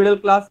 upper middle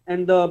class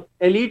and the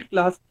elite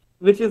class,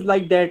 which is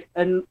like that.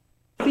 And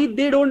see,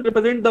 they don't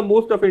represent the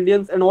most of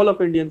Indians and all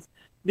of Indians.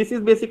 This is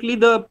basically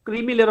the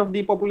creamy layer of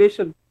the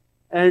population.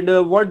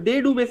 And what they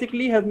do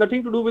basically has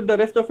nothing to do with the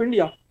rest of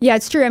India. Yeah,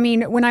 it's true. I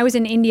mean, when I was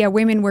in India,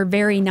 women were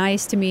very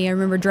nice to me. I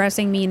remember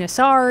dressing me in a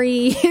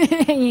sari,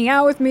 hanging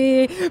out with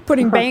me,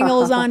 putting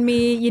bangles on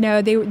me. You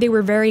know, they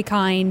were very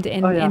kind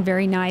and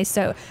very nice.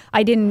 So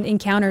I didn't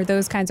encounter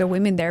those kinds of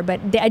women there. But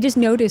I just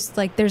noticed,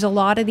 like, there's a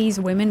lot of these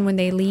women when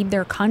they leave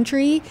their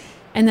country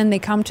and then they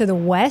come to the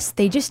West,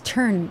 they just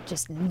turn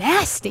just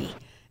nasty.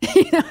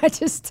 You know, I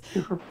just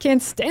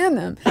can't stand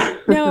them.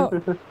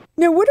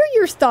 Now, what are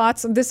your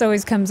thoughts? This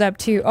always comes up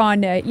too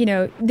on,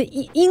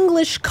 the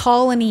English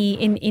colony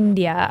in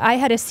India. I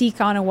had a Sikh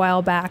on a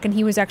while back, and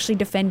he was actually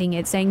defending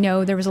it, saying,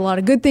 no, there was a lot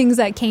of good things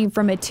that came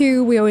from it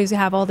too. We always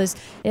have all this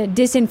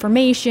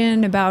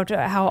disinformation about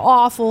how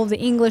awful the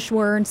English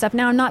were and stuff.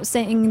 Now, I'm not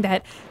saying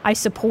that I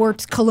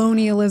support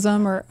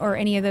colonialism or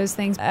any of those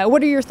things.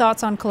 What are your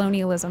thoughts on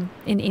colonialism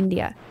in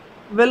India?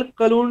 Well,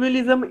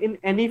 colonialism in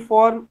any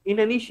form, in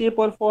any shape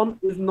or form,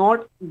 is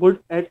not good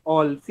at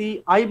all.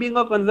 See, I being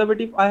a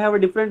conservative, I have a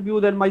different view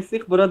than my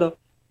Sikh brother.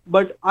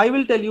 But I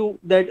will tell you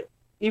that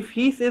if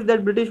he says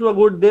that British were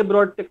good, they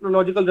brought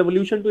technological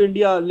revolution to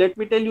India. Let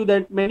me tell you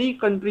that many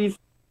countries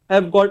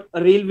have got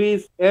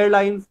railways,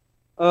 airlines,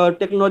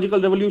 technological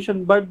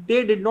revolution, but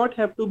they did not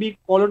have to be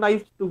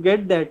colonized to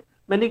get that.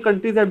 Many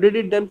countries have did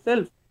it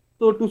themselves.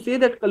 So to say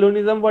that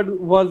colonialism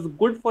was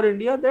good for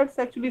India, that's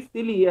actually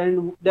silly,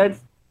 and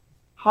that's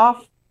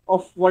half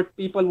of what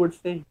people would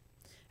say.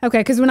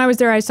 Okay, because when I was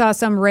there, I saw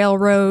some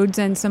railroads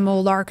and some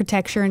old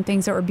architecture and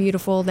things that were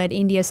beautiful that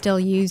India still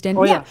used. And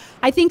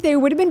I think they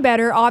would have been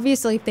better,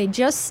 obviously, if they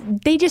just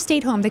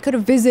stayed home. They could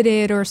have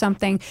visited or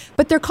something.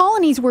 But their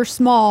colonies were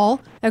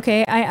small.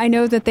 Okay, I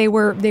know that they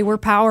were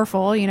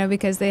powerful,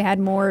 because they had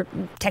more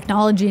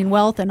technology and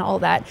wealth and all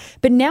that.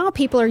 But now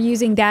people are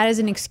using that as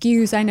an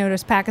excuse. I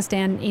noticed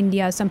Pakistan,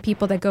 India, some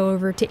people that go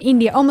over to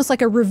India, almost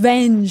like a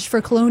revenge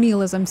for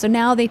colonialism. So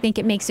now they think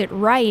it makes it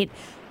right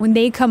when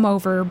they come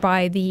over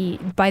by the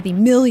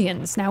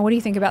millions. Now, what do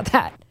you think about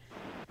that?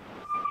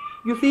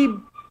 You see,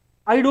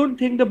 I don't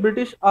think the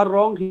British are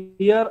wrong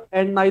here,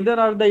 and neither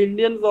are the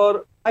Indians,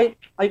 or I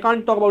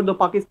can't talk about the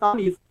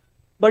Pakistanis.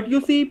 But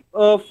you see,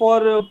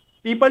 for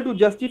people to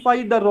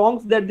justify the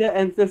wrongs that their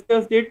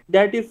ancestors did,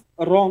 that is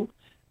wrong.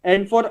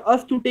 And for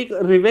us to take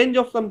revenge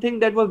of something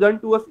that was done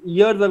to us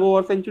years ago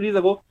or centuries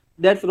ago,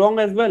 that's wrong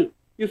as well.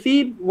 You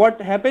see, what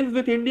happens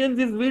with Indians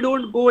is we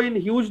don't go in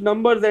huge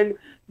numbers and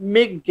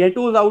make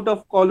ghettos out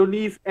of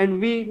colonies, and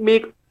we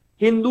make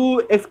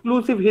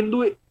exclusive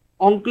Hindu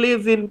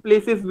enclaves in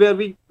places where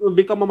we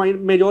become a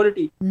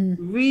majority.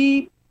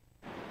 We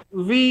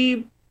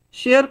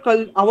share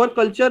our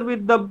culture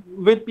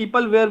with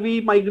people where we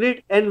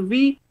migrate, and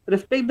we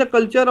respect the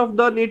culture of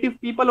the native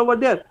people over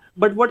there.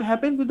 But what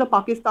happens with the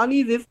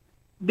Pakistanis is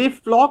they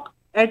flock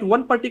at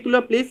one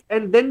particular place,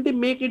 and then they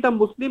make it a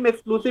Muslim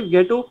exclusive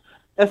ghetto,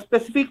 a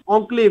specific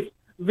enclave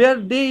where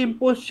they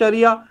impose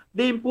Sharia,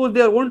 they impose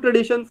their own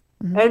traditions,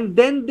 and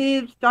then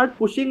they start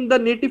pushing the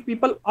native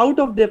people out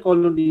of their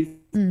colonies.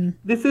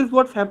 This is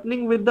what's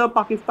happening with the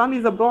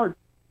Pakistanis abroad.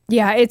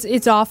 Yeah,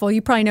 it's awful.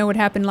 You probably know what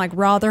happened like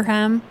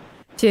Rotherham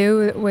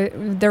too,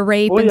 with the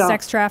rape and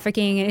sex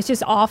trafficking, and it's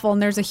just awful.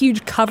 And there's a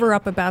huge cover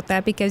up about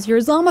that because you're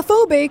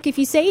Islamophobic if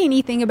you say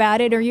anything about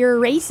it, or you're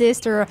a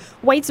racist or a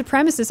white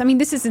supremacist. I mean,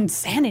 this is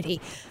insanity.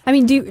 I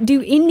mean,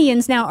 do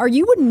Indians now, are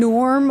you a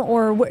norm,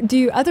 or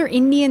do other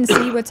Indians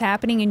see what's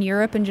happening in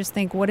Europe and just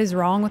think, what is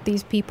wrong with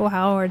these people?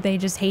 How are they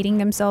just hating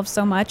themselves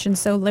so much and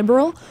so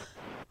liberal?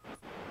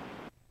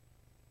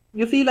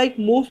 You see, like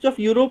most of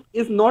Europe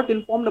is not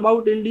informed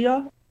about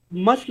India,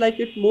 much like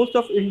it most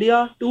of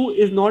India too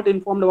is not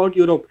informed about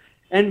Europe,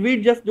 and we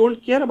just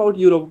don't care about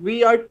Europe.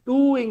 We are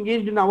too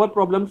engaged in our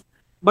problems.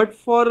 But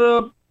for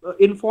a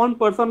informed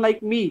person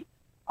like me,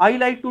 I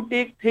like to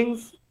take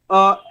things,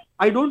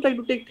 I don't like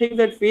to take things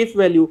at face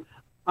value.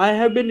 I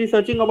have been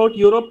researching about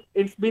Europe.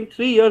 It's been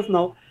 3 years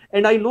now,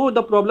 and I know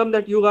the problem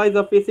that you guys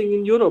are facing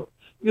in Europe.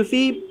 You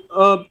see,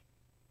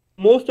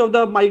 most of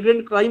the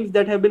migrant crimes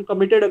that have been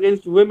committed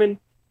against women,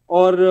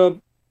 or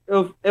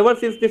ever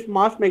since this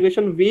mass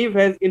migration wave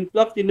has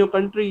influxed in your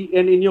country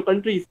and in your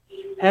countries,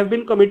 have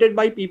been committed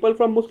by people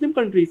from Muslim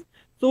countries.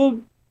 So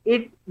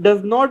it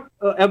does not,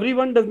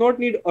 everyone does not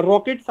need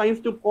rocket science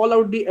to call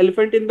out the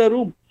elephant in the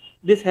room.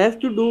 This has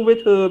to do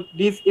with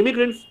these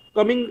immigrants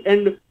coming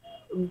and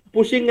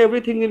pushing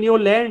everything in your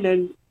land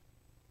and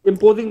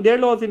imposing their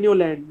laws in your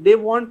land. They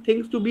want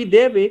things to be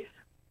their way,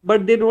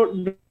 but they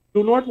do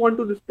not want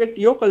to respect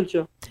your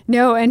culture.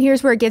 No, and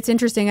here's where it gets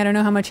interesting. I don't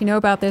know how much you know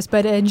about this,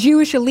 but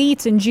Jewish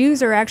elites and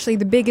Jews are actually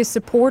the biggest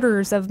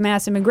supporters of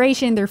mass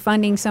immigration. They're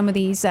funding some of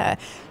these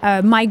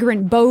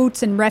migrant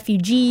boats and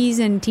refugees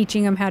and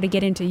teaching them how to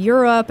get into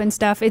Europe and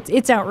stuff.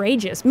 It's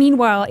outrageous.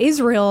 Meanwhile,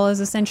 Israel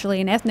is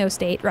essentially an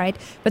ethno-state, right?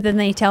 But then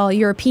they tell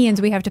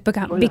Europeans we have to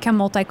become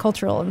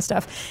multicultural and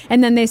stuff.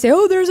 And then they say,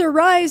 oh, there's a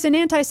rise in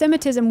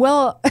anti-Semitism.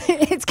 Well,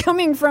 it's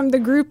coming from the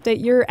group that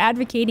you're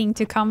advocating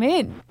to come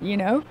in, you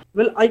know?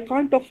 Well, I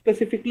can't talk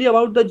specifically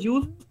about the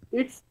Jews.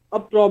 It's a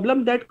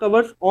problem that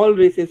covers all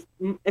races,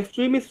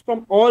 extremists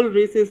from all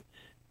races.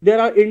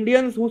 There are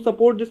Indians who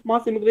support this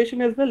mass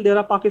immigration as well. There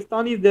are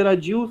Pakistanis, there are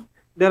Jews,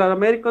 there are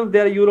Americans,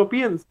 there are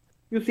Europeans.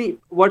 You see,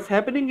 what's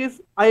happening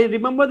is, I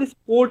remember this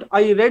quote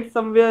I read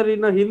somewhere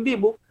in a Hindi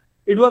book.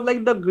 It was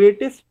like the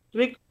greatest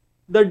trick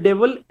the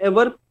devil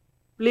ever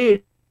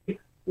played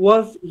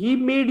was he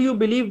made you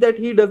believe that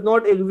he does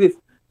not exist.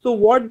 So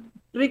what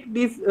trick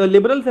these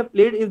liberals have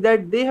played is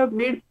that they have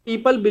made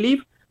people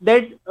believe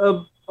that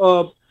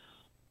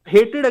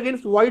hatred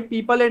against white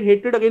people and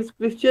hatred against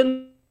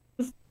Christians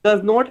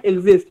does not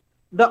exist.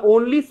 The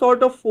only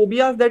sort of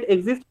phobias that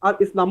exist are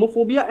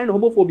Islamophobia and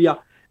homophobia.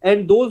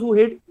 And those who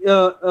hate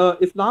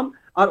Islam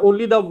are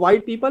only the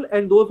white people,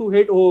 and those who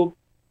hate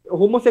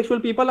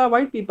homosexual people are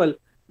white people.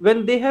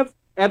 When they have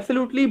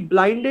absolutely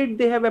blinded,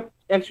 they have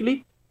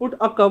actually put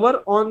a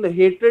cover on the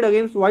hatred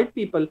against white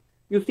people.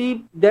 You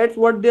see, that's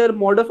what their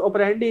modus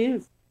operandi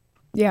is.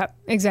 Yeah,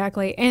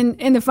 exactly.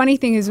 And the funny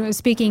thing is,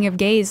 speaking of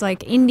gays,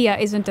 like India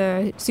isn't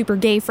a super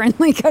gay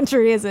friendly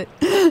country, is it?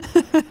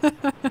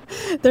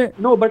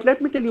 No, but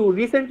let me tell you,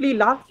 recently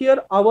last year,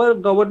 our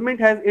government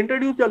has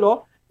introduced a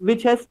law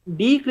which has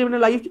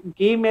decriminalized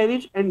gay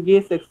marriage and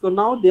gay sex. So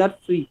now they are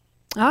free.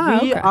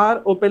 We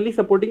are openly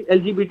supporting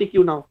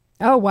LGBTQ now.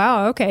 Oh,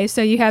 wow. Okay.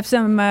 So you have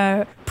some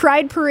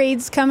pride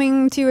parades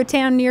coming to a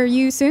town near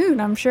you soon,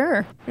 I'm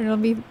sure. It'll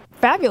be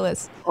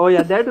fabulous. Oh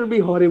yeah, that would be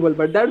horrible,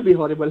 but that would be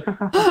horrible.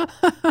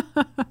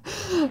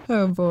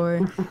 Oh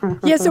boy.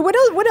 Yeah, so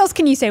what else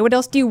can you say? What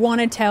else do you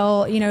want to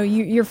tell? You know,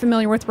 you're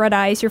familiar with Red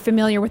Ice, you're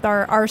familiar with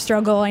our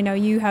struggle. I know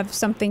you have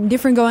something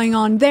different going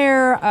on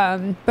there,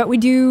 but we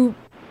do,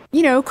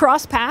 you know,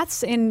 cross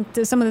paths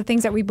into some of the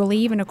things that we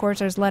believe. And of course,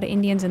 there's a lot of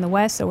Indians in the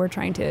West, so we're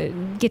trying to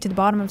get to the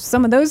bottom of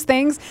some of those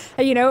things.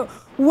 You know,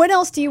 what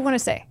else do you want to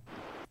say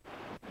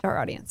to our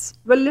audience?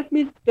 Well, let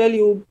me tell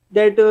you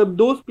that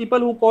those people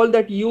who call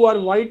that you are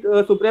white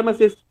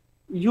supremacist,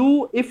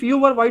 if you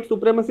were white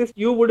supremacist,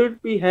 you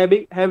wouldn't be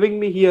having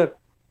me here.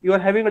 You are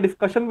having a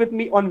discussion with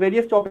me on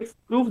various topics,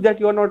 proves that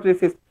you are not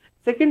racist.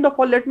 Second of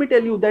all, let me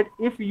tell you that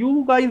if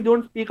you guys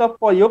don't speak up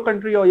for your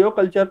country or your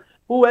culture,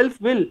 who else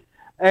will?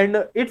 And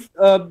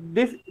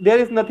there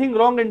is nothing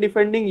wrong in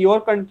defending your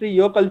country,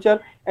 your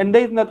culture, and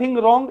there is nothing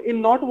wrong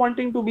in not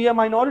wanting to be a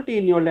minority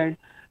in your land.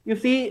 You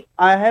see,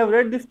 I have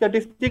read this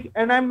statistic,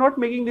 and I'm not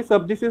making this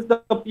up. This is the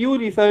Pew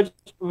research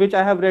which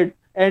I have read,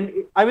 and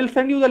I will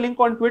send you the link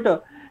on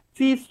Twitter.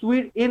 See,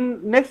 in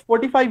next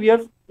 45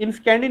 years in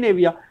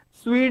Scandinavia,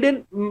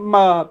 Sweden,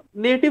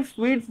 native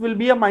Swedes will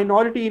be a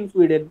minority in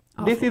Sweden.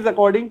 Awful. This is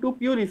according to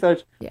Pew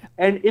research. Yeah.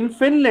 And in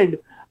Finland,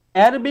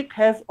 Arabic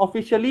has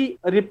officially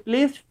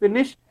replaced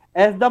Finnish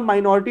as the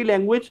minority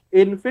language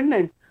in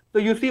Finland. So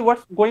you see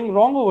what's going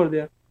wrong over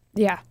there.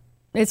 Yeah.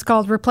 It's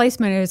called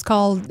replacement. It's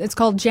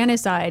called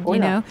genocide, you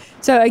know.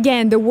 So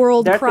again, the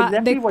world they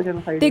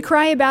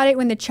cry about it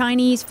when the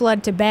Chinese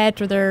flood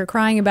Tibet, or they're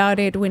crying about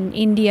it when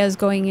India's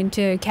going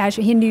into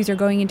Hindus are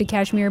going into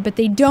Kashmir, but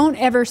they don't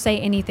ever say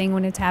anything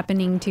when it's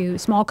happening to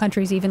small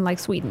countries, even like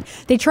Sweden.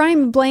 They try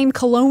and blame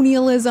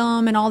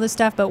colonialism and all this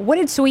stuff, but what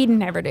did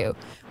Sweden ever do?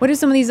 What did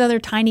some of these other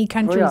tiny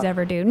countries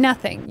ever do?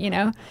 Nothing, you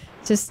know.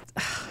 It's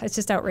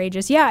just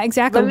outrageous. Yeah,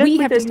 exactly. We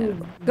have to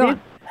go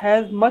on.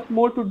 Has much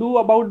more to do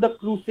about the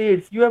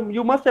Crusades.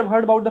 You must have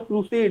heard about the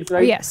Crusades,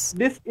 right? Yes.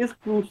 This is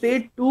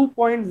Crusade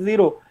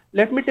 2.0.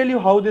 Let me tell you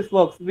how this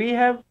works. We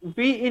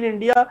in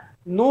India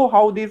know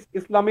how these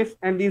Islamists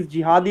and these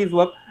jihadis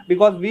work,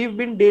 because we've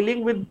been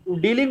dealing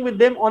with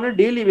them on a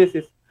daily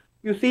basis.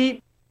 You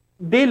see,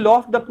 they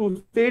lost the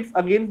Crusades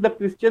against the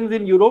Christians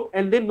in Europe,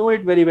 and they know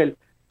it very well.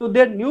 So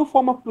their new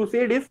form of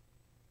crusade is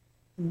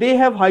they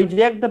have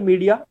hijacked the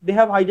media, they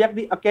have hijacked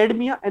the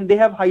academia, and they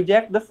have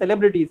hijacked the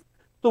celebrities.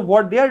 So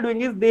what they are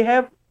doing is they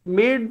have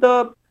made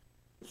the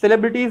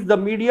celebrities, the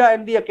media,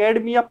 and the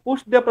academia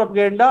push their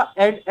propaganda,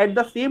 and at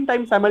the same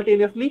time,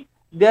 simultaneously,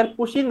 they are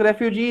pushing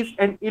refugees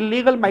and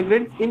illegal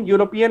migrants in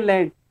European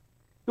land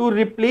to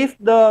replace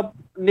the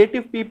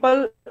native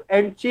people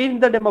and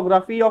change the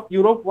demography of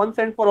Europe once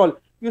and for all.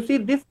 You see,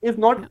 this is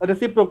not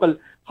reciprocal.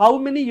 How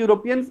many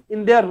Europeans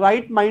in their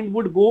right mind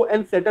would go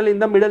and settle in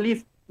the Middle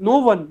East? No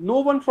one. No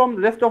one from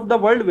rest of the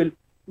world will.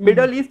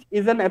 Middle East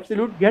is an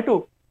absolute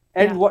ghetto,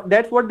 and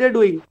that's what they're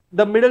doing.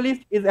 The Middle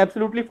East is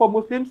absolutely for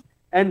Muslims,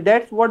 and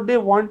that's what they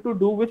want to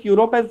do with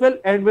Europe as well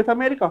and with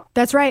America.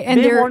 That's right.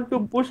 And they want to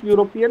push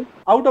Europeans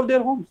out of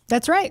their homes.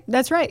 That's right.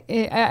 That's right.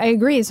 I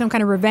agree. It's some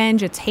kind of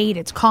revenge. It's hate.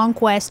 It's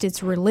conquest.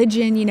 It's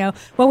religion. You know,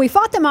 well, we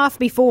fought them off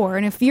before.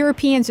 And if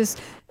Europeans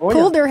just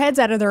pulled their heads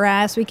out of their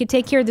ass, we could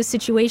take care of the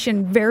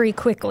situation very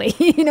quickly.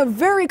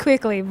 Very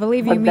quickly.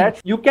 Believe you me.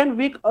 You can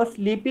wake a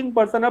sleeping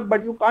person up,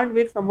 but you can't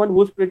wake someone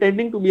who's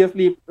pretending to be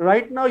asleep.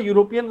 Right now,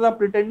 Europeans are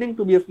pretending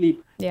to be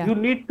asleep. Yeah. You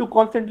need to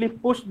constantly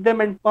push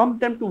them and pump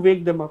them to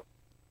wake them up.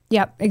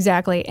 Yep,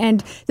 exactly.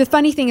 And the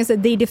funny thing is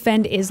that they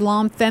defend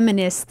Islam.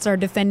 Feminists are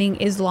defending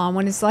Islam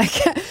when it's like,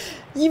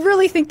 you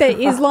really think that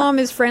Islam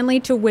is friendly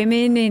to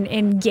women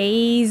and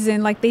gays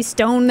and like they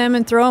stone them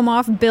and throw them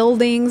off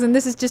buildings. And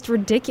this is just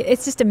ridiculous.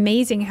 It's just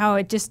amazing how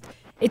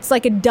it's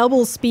like a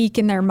double speak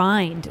in their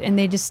mind and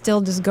they just still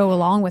just go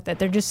along with it.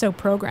 They're just so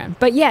programmed.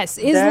 But yes,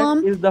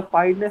 Islam is the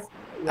finest.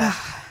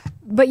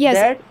 But yes,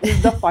 that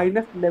is the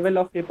finest level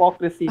of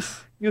hypocrisy.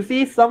 You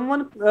see,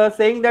 someone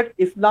saying that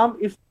Islam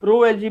is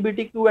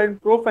pro-LGBTQ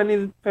and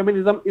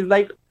pro-feminism is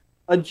like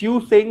a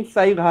Jew saying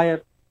Sai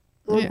Ghayar.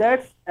 So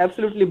that's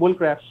absolutely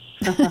bullcrap.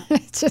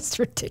 It's just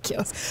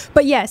ridiculous.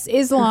 But yes,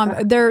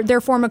 Islam,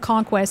 their form of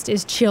conquest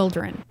is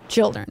children.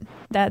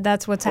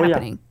 That's what's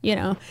happening,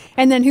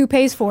 And then who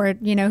pays for it?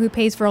 Who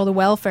pays for all the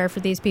welfare for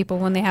these people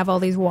when they have all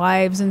these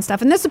wives and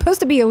stuff? And that's supposed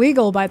to be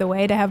illegal, by the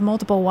way, to have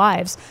multiple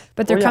wives.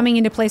 But they're coming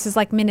into places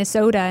like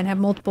Minnesota and have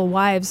multiple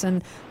wives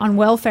and on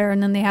welfare,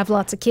 and then they have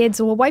lots of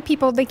kids. Well, white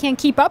people, they can't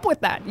keep up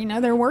with that.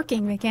 They're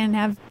working. They can't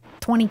have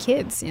 20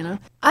 kids,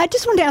 I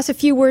just wanted to ask a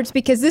few words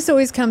because this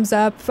always comes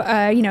up,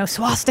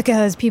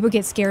 swastikas, people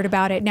get scared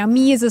about it. Now,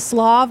 me as a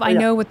Slav, I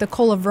know what the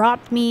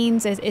kolovrat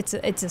means. It's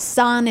a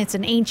sun, it's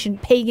an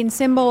ancient pagan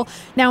symbol.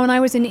 Now, when I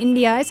was in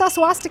India, I saw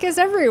swastikas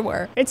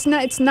everywhere. It's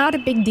not a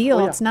big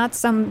deal. It's not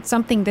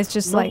something that's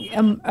just like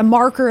a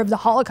marker of the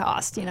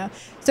Holocaust,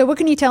 So what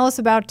can you tell us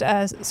about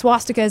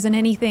swastikas and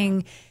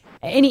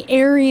any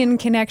Aryan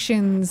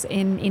connections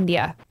in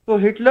India? So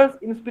Hitler's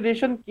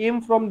inspiration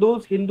came from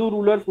those Hindu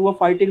rulers who were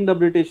fighting the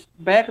British.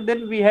 Back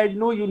then, we had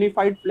no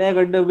unified flag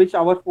under which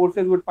our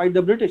forces would fight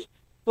the British.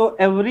 So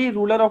every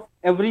ruler of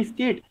every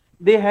state,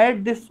 they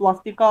had this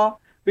swastika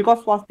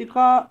because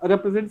swastika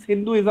represents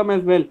Hinduism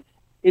as well.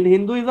 In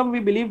Hinduism, we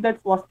believe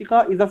that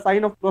swastika is a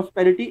sign of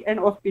prosperity and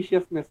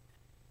auspiciousness.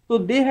 So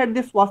they had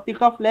this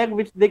swastika flag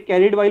which they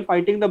carried while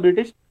fighting the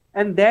British,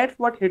 and that's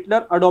what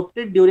Hitler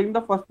adopted during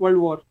the First World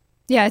War.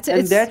 Yeah,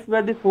 that's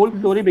where this whole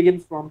story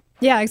begins from.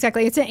 Yeah,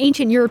 exactly. It's an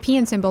ancient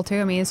European symbol too.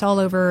 I mean, it's all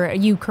over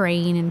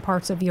Ukraine and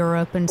parts of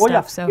Europe and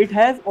stuff. So it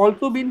has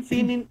also been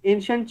seen in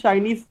ancient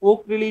Chinese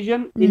folk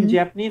religion, in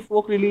Japanese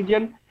folk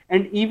religion,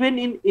 and even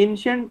in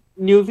ancient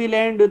New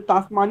Zealand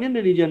Tasmanian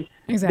religion.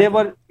 Exactly. There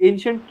were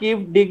ancient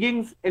cave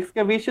diggings,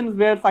 excavations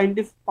where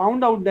scientists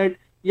found out that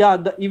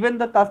even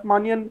the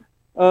Tasmanian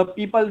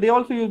people, they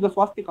also use the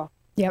swastika.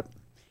 Yep.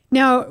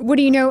 Now, what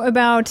do you know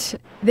about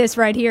this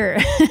right here?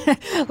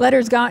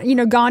 Letters,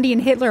 Gandhi and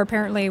Hitler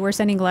apparently were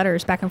sending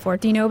letters back and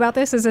forth. Do you know about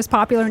this? Is this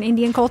popular in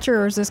Indian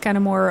culture, or is this kind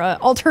of more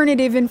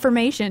alternative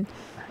information?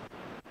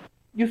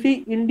 You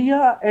see,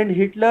 India and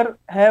Hitler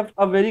have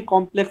a very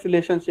complex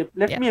relationship.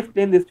 Let me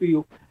explain this to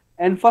you.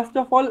 And first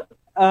of all,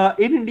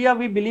 in India,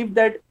 we believe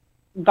that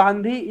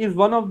Gandhi is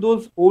one of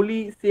those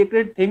holy,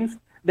 sacred things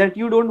that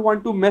you don't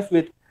want to mess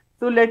with.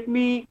 So let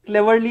me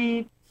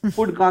cleverly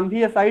put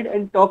Gandhi aside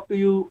and talk to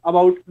you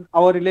about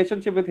our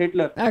relationship with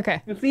Hitler. Okay.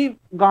 You see,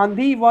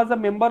 Gandhi was a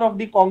member of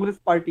the Congress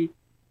Party,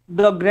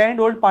 the grand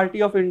old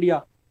party of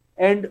India.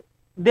 And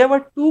there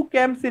were two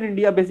camps in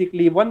India,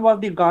 basically. One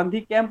was the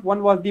Gandhi camp,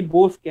 one was the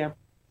Bose camp.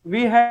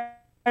 We had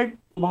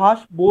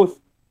Subhash Bose,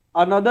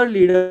 another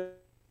leader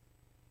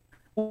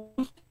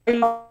whose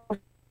style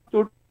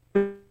stood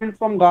different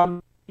from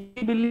Gandhi.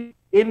 He believed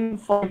in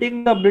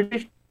fighting the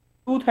British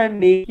tooth and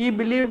nail. He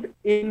believed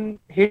in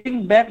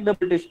hitting back the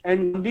British,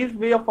 and this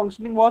way of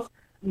functioning was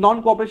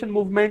non-cooperation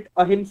movement,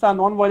 ahimsa,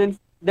 non-violence.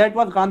 That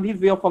was Gandhi's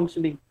way of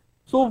functioning.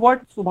 So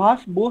what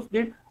Subhash Bose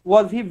did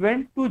was he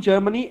went to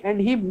Germany and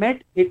he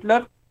met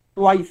Hitler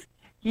twice.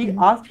 He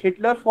asked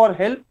Hitler for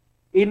help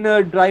in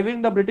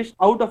driving the British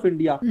out of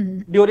India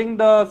during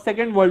the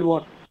Second World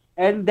War.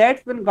 And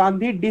that's when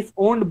Gandhi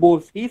disowned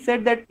Bose. He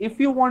said that if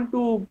you want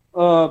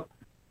to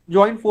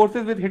join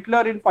forces with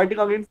Hitler in fighting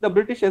against the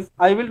Britishers,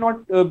 I will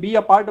not be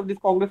a part of this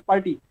Congress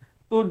party.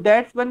 So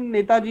that's when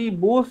Netaji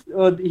Bose,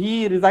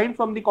 he resigned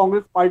from the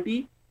Congress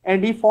party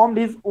and he formed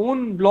his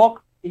own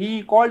bloc.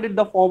 He called it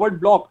the Forward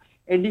Bloc,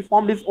 and he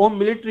formed his own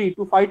military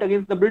to fight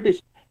against the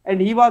British. And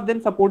he was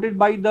then supported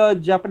by the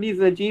Japanese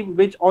regime,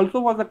 which also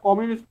was a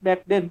communist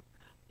back then.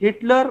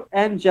 Hitler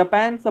and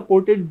Japan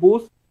supported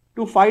both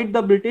to fight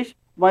the British,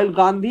 while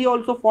Gandhi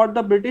also fought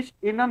the British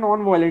in a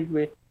non-violent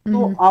way.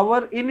 So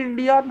our in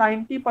India,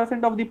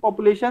 90% of the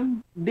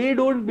population, they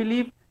don't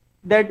believe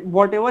that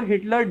whatever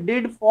Hitler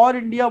did for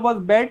India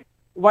was bad,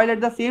 while at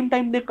the same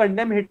time they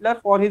condemn Hitler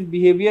for his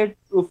behavior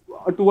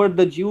toward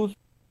the Jews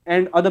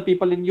and other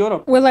people in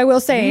Europe. Well, I will We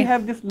say,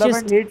 have this love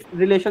and hate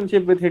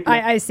relationship with Hitler.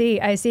 I see,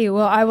 I see.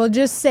 Well, I will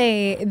just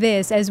say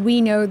this, as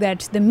we know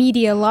that the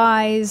media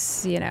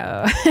lies, you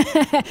know,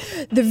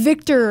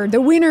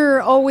 the winner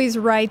always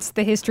writes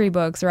the history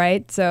books,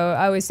 right? So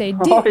I would say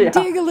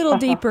dig a little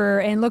deeper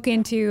and look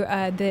into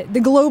the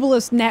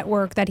globalist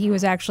network that he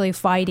was actually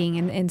fighting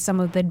in some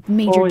of the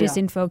major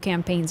disinfo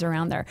campaigns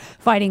around there,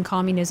 fighting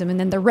communism, and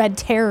then the Red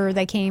Terror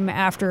that came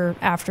after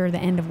the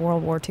end of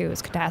World War II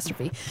was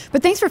catastrophe.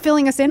 But thanks for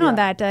filling us in on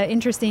that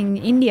interesting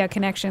India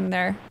connection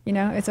there. You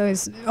know, it's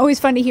always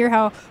fun to hear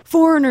how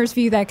foreigners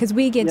view that, because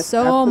we get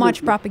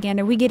much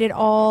propaganda. We get it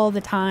all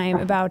the time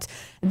about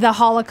the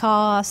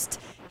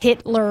Holocaust,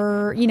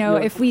 Hitler. You know,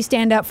 if we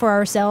stand up for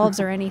ourselves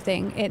or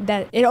anything,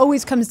 it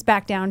always comes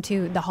back down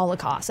to the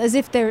Holocaust, as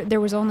if there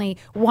was only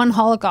one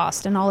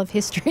Holocaust in all of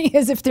history,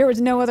 as if there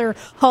was no other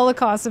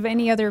Holocaust of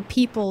any other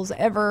peoples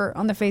ever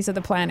on the face of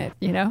the planet.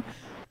 You know,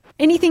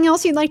 anything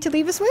else you'd like to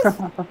leave us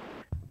with?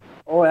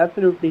 Oh,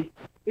 absolutely.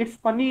 It's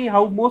funny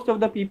how most of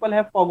the people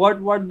have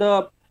forgot what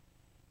the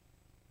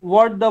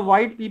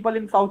white people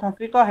in South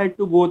Africa had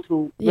to go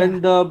through when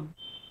the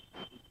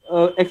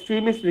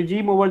extremist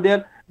regime over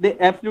there, they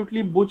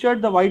absolutely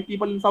butchered the white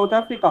people in South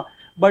Africa.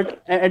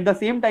 But at the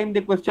same time,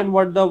 they question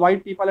what the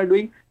white people are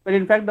doing, when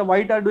in fact the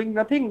white are doing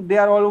nothing. They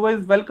are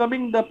always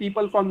welcoming the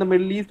people from the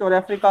Middle East or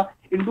Africa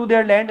into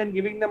their land and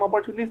giving them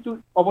opportunities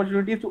to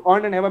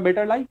earn and have a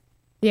better life.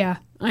 Yeah,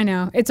 I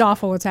know. It's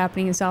awful what's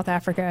happening in South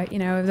Africa. You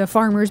know, the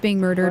farmers being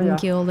murdered and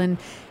killed. And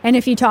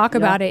if you talk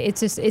about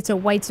it, it's a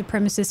white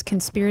supremacist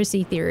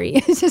conspiracy theory.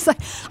 It's just like,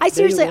 I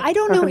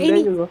don't know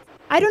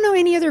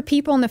any other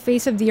people on the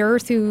face of the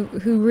earth who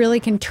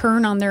really can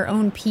turn on their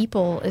own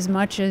people as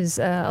much as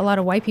a lot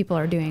of white people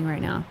are doing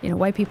right now. You know,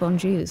 white people and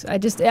Jews. I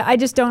just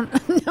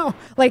don't know.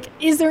 Like,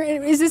 is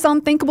this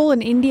unthinkable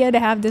in India to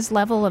have this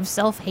level of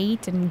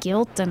self-hate and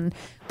guilt and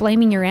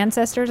blaming your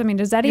ancestors? I mean,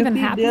 does that even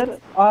happen?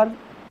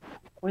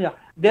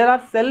 There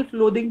are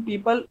self-loathing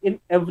people in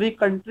every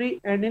country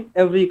and in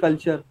every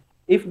culture.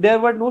 If there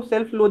were no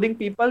self-loathing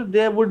people,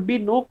 there would be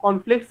no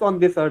conflicts on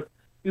this earth.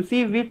 You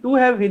see, we too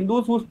have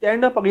Hindus who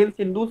stand up against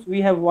Hindus.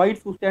 We have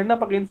whites who stand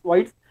up against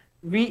whites.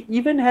 We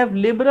even have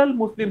liberal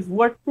Muslims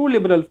who are true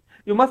liberals.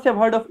 You must have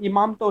heard of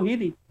Imam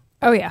Tawhidi.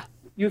 Oh, yeah.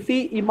 You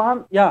see,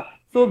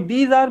 So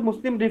these are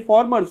Muslim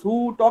reformers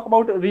who talk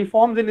about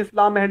reforms in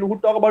Islam and who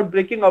talk about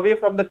breaking away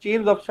from the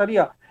chains of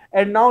Sharia.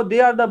 And now they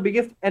are the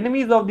biggest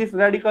enemies of these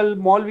radical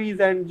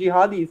Maulvis and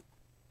jihadis.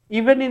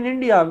 Even in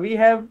India, we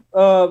have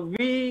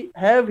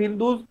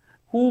Hindus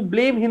who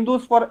blame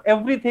Hindus for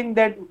everything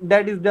that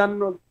is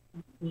done,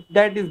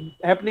 that is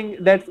happening,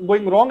 that's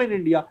going wrong in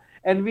India.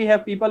 And we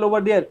have people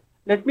over there.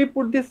 Let me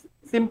put this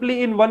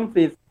simply in one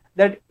phrase,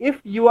 that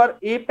if you are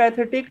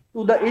apathetic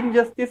to the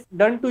injustice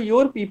done to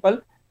your people,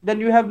 then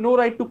you have no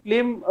right to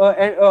claim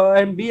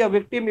and be a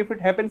victim if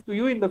it happens to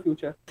you in the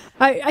future.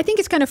 I think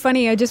it's kind of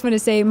funny. I just want to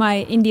say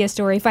my India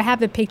story. If I have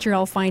the picture,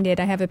 I'll find it.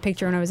 I have a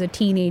picture when I was a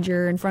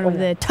teenager in front of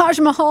the Taj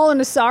Mahal in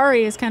a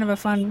sari. It's kind of a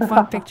fun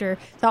picture.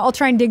 So I'll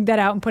try and dig that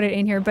out and put it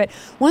in here. But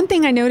one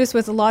thing I noticed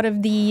with a lot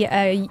of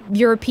the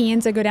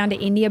Europeans that go down to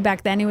India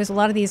back then, it was a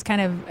lot of these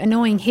kind of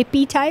annoying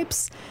hippie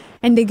types.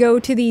 And they go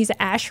to these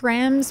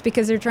ashrams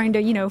because they're trying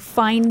to, you know,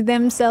 find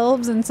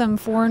themselves in some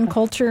foreign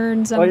culture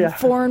and some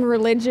foreign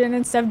religion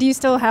and stuff. Do you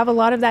still have a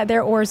lot of that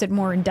there, or is it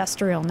more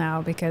industrial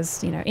now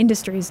because, you know,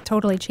 industry's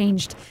totally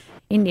changed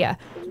India?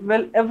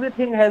 Well,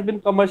 everything has been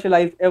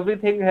commercialized.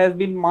 Everything has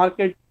been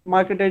marketed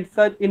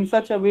in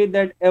such a way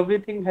that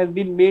everything has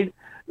been made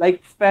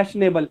like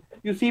fashionable.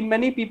 You see,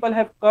 many people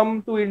have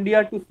come to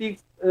India to seek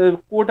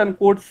quote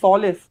unquote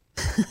solace.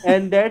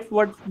 And that's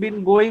what's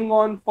been going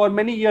on for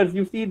many years.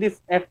 You see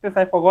this actress,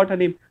 I forgot her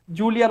name,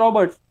 Julia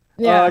Roberts,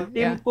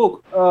 Tim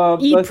Cook,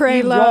 Eat, Pray,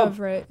 Steve Love, Jobs.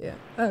 right? Yeah.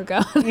 Oh,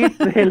 God. Eat,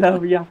 Pray,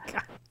 Love, yeah.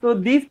 So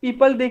these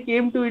people, they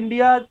came to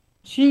India.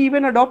 She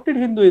even adopted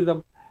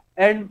Hinduism.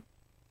 And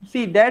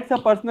see, that's a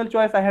personal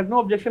choice. I have no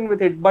objection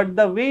with it. But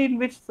the way in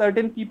which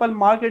certain people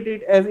market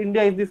it as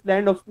India is this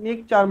land of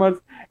snake charmers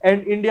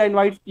and India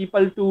invites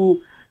people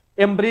to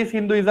embrace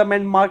Hinduism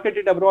and market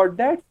it abroad,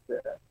 that's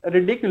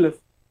ridiculous.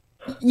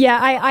 Yeah,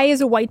 I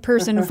as a white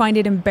person find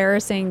it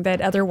embarrassing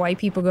that other white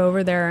people go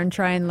over there and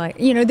try and, like,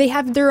 you know, they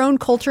have their own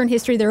culture and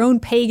history, their own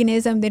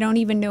paganism they don't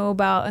even know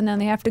about, and then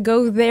they have to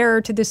go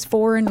there to this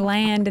foreign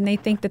land and they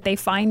think that they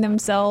find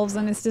themselves,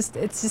 and it's just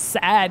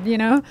sad, you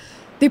know.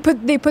 They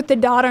put the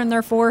dot on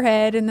their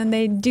forehead and then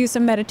they do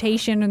some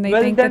meditation and they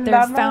think that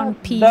they've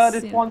found peace. The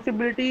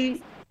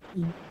responsibility,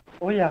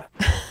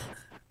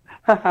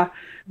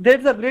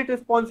 there's a great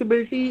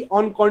responsibility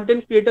on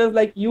content creators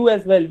like you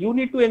as well. You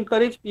need to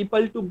encourage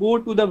people to go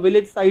to the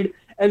village side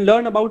and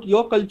learn about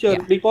your culture,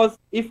 Yeah. because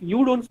if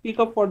you don't speak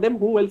up for them,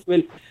 who else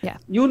will? Yeah.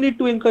 You need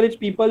to encourage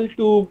people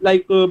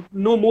to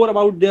know more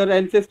about their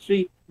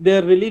ancestry,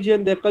 their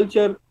religion, their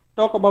culture,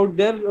 talk about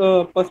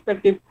their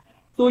perspective.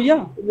 So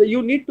yeah,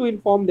 you need to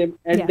inform them,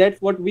 and Yeah.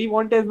 that's what we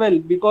want as well,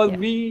 because Yeah.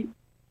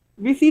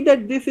 we see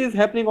that this is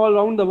happening all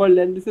around the world,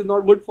 and this is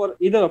not good for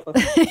either of us.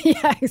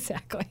 Yeah,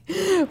 exactly.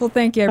 Well,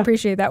 thank you. I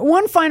appreciate that.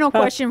 One final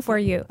question for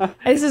you.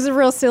 This is a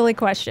real silly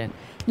question.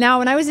 Now,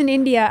 when I was in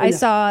India, I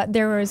saw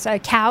there was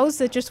cows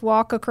that just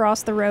walk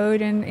across the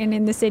road and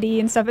in the city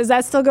and stuff. Is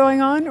that still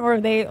going on, or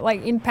are they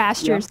like in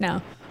pastures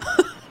now?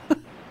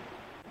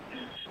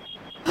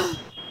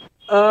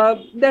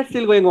 That's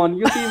still going on.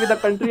 You see, with a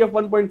country of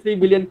 1.3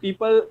 billion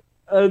people,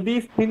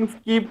 these things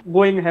keep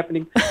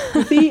happening.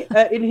 You see,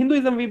 in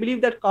Hinduism, we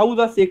believe that cows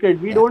are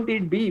sacred. We don't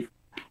eat beef,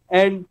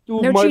 and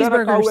to No murder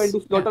a cow cheeseburgers. and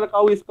to slaughter a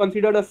cow is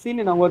considered a sin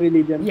in our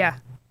religion. Yeah,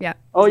 yeah.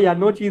 Oh yeah,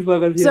 no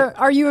cheeseburgers here. So,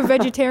 are you a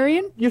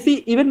vegetarian? You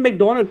see, even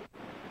McDonald's.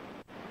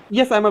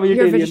 Yes, I'm a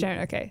You're vegetarian. a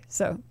vegetarian. Okay.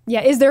 So,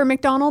 yeah. Is there a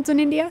McDonald's in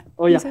India?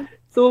 Oh you yeah. said?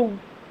 So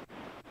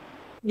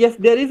yes,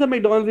 there is a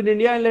McDonald's in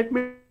India, and let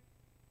me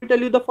tell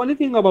you the funny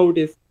thing about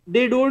is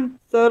they don't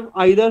serve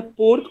either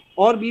pork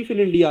or beef in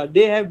India.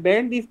 They have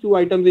banned these two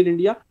items in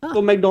India. Oh.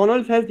 So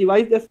McDonald's has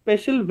devised a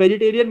special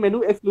vegetarian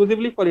menu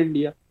exclusively for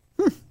India.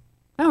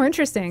 Oh,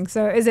 interesting.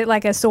 So, is it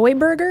like a soy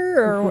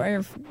burger,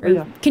 or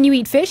Yeah. can you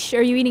eat fish?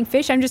 Are you eating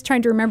fish? I'm just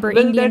trying to remember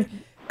Well, Indian that's-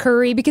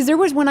 curry, because there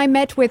was when I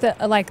met with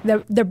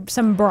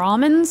some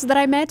Brahmins that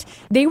I met,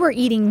 they were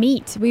eating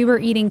meat. We were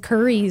eating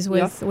curries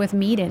with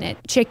meat in it,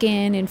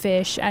 chicken and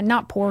fish, and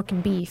not pork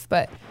and beef,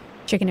 but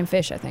chicken and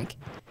fish, I think.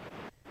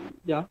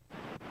 Yeah.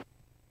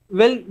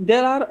 Well,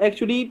 there are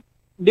actually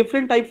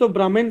different types of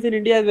Brahmins in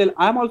India as well.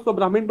 I'm also a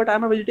Brahmin, but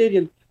I'm a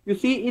vegetarian. You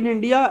see, in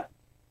India,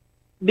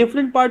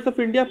 different parts of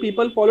India,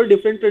 people follow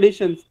different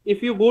traditions.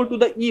 If you go to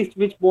the east,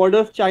 which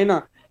borders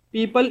China,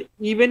 people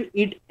even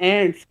eat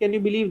ants. Can you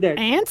believe that?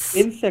 Ants?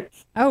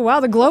 Insects. Oh, wow.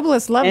 The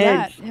globalists love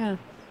Ants. that.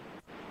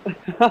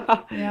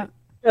 Yeah. Yeah.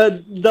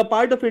 The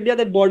part of India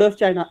that borders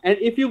China. And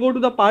if you go to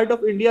the part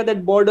of India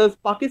that borders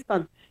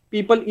Pakistan,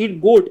 people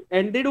eat goat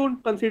and they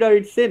don't consider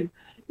it sin.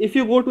 If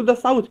you go to the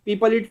south,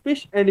 people eat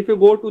fish, and if you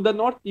go to the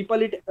north,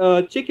 people eat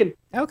chicken.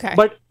 Okay.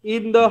 But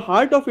in the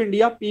heart of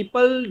India,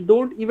 people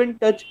don't even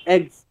touch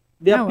eggs.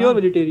 They are Oh, pure wow.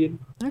 vegetarian.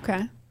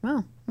 Okay.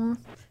 Well,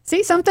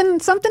 see, something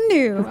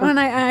new, and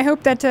I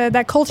hope that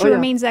that culture Oh, yeah.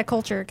 remains that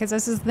culture, because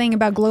this is the thing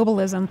about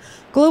globalism.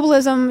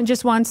 Globalism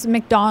just wants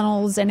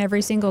McDonald's in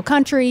every single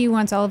country,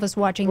 wants all of us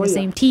watching the yeah.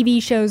 same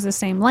TV shows, the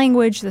same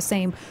language, the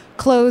same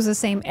clothes, the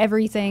same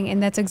everything,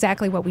 and that's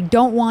exactly what we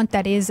don't want.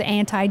 That is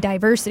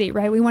anti-diversity,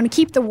 right? We want to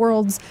keep the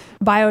world's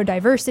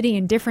biodiversity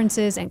and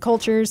differences and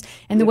cultures,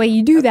 and the way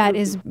you do that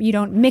is you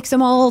don't mix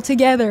them all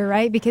together,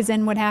 right? Because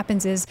then what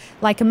happens is,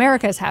 like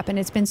America's happened,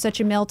 it's been such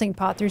a melting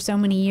pot through so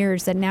many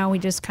years that now we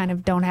just kind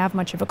of don't have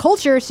much of a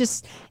culture.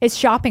 It's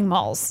shopping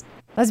malls.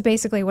 That's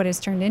basically what it's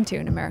turned into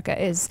in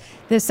America, is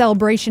the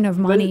celebration of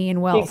money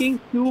and wealth. Taking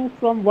cue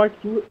from what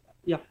you,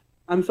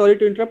 I'm sorry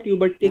to interrupt you,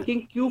 but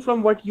taking cue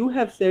from what you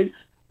have said,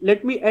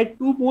 let me add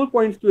 2 more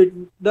points to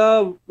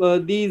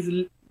it.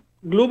 These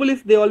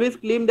globalists, they always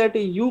claim that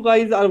you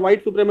guys are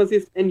white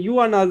supremacists and you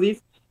are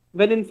Nazis,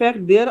 when in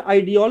fact their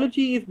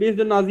ideology is based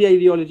on Nazi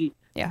ideology.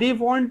 Yeah. They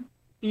want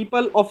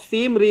people of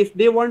same race.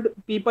 They want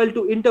people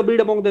to interbreed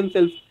among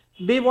themselves.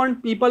 They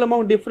want people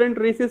among different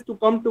races to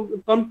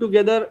come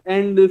together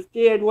and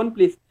stay at one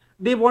place.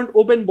 They want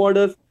open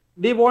borders.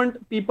 They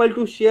want people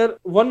to share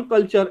one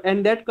culture,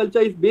 and that culture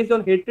is based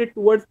on hatred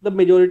towards the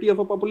majority of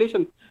a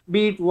population,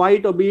 be it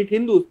white or be it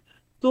Hindus.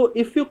 So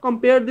if you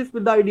compare this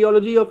with the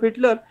ideology of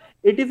Hitler,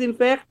 it is in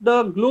fact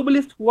the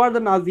globalists who are the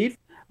Nazis,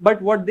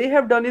 but what they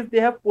have done is they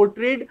have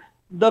portrayed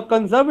the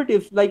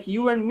conservatives like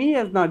you and me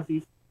as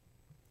Nazis.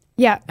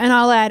 Yeah, and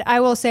I'll add, I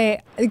will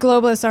say, the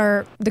globalists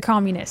are the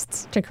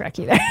communists, to correct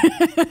you there.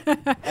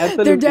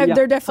 Absolutely,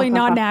 They're definitely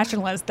not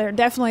nationalists. They're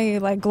definitely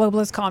like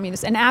globalist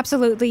communists. And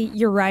absolutely,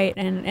 you're right.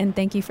 And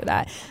thank you for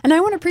that. And I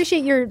want to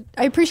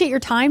appreciate your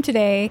time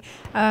today.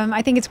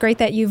 I think it's great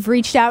that you've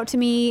reached out to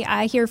me.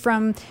 I hear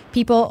from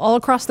people all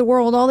across the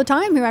world all the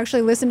time who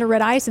actually listen to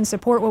Red Ice and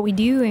support what we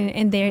do.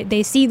 And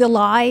they see the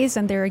lies,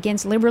 and they're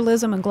against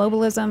liberalism and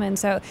globalism. And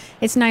so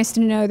it's nice to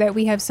know that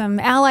we have some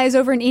allies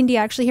over in India.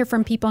 I actually hear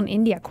from people in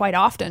India quite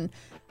often.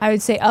 I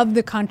would say of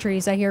the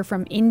countries, I hear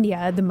from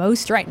India the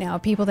most right now,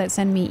 people that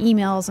send me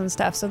emails and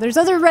stuff. So there's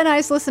other Red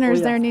Ice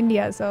listeners there in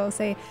India. So I'll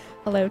say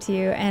hello to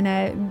you.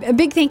 And a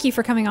big thank you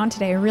for coming on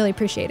today. I really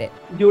appreciate it.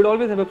 You would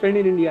always have a friend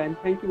in India, and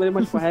thank you very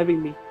much for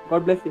having me.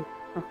 God bless you.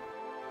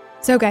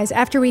 So guys,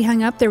 after we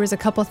hung up, there was a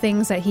couple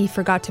things that he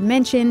forgot to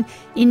mention.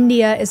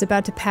 India is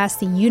about to pass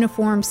the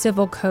Uniform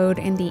Civil Code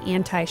and the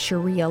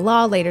anti-Sharia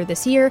law later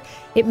this year.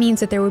 It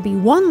means that there will be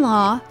one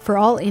law for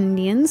all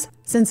Indians,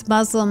 since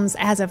Muslims,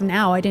 as of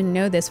now, I didn't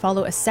know this,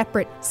 follow a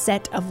separate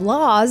set of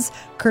laws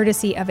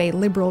courtesy of a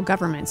liberal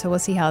government. So we'll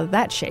see how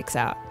that shakes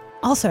out.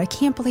 Also, I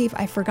can't believe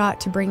I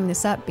forgot to bring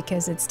this up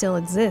because it still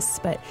exists,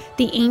 but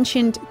the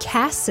ancient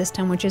caste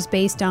system, which is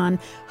based on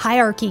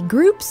hierarchy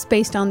groups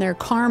based on their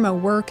karma,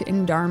 work,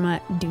 and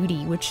dharma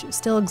duty, which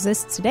still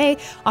exists today,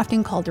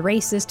 often called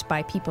racist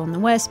by people in the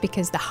West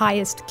because the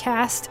highest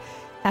caste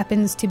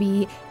happens to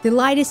be the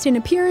lightest in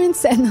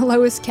appearance and the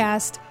lowest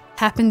caste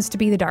happens to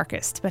be the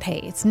darkest. But hey,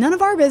 it's none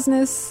of our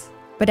business.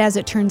 But as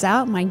it turns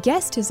out, my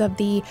guest is of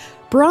the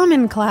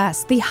Brahmin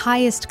class, the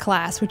highest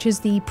class, which is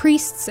the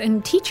priests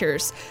and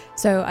teachers.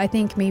 So I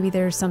think maybe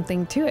there's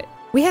something to it.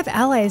 We have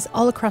allies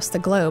all across the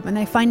globe, and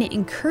I find it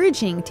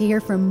encouraging to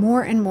hear from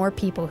more and more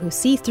people who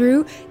see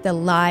through the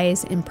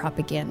lies and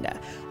propaganda.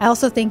 I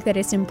also think that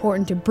it's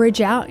important to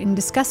bridge out and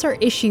discuss our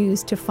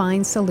issues to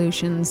find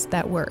solutions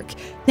that work.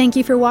 Thank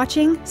you for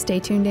watching. Stay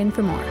tuned in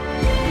for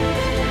more.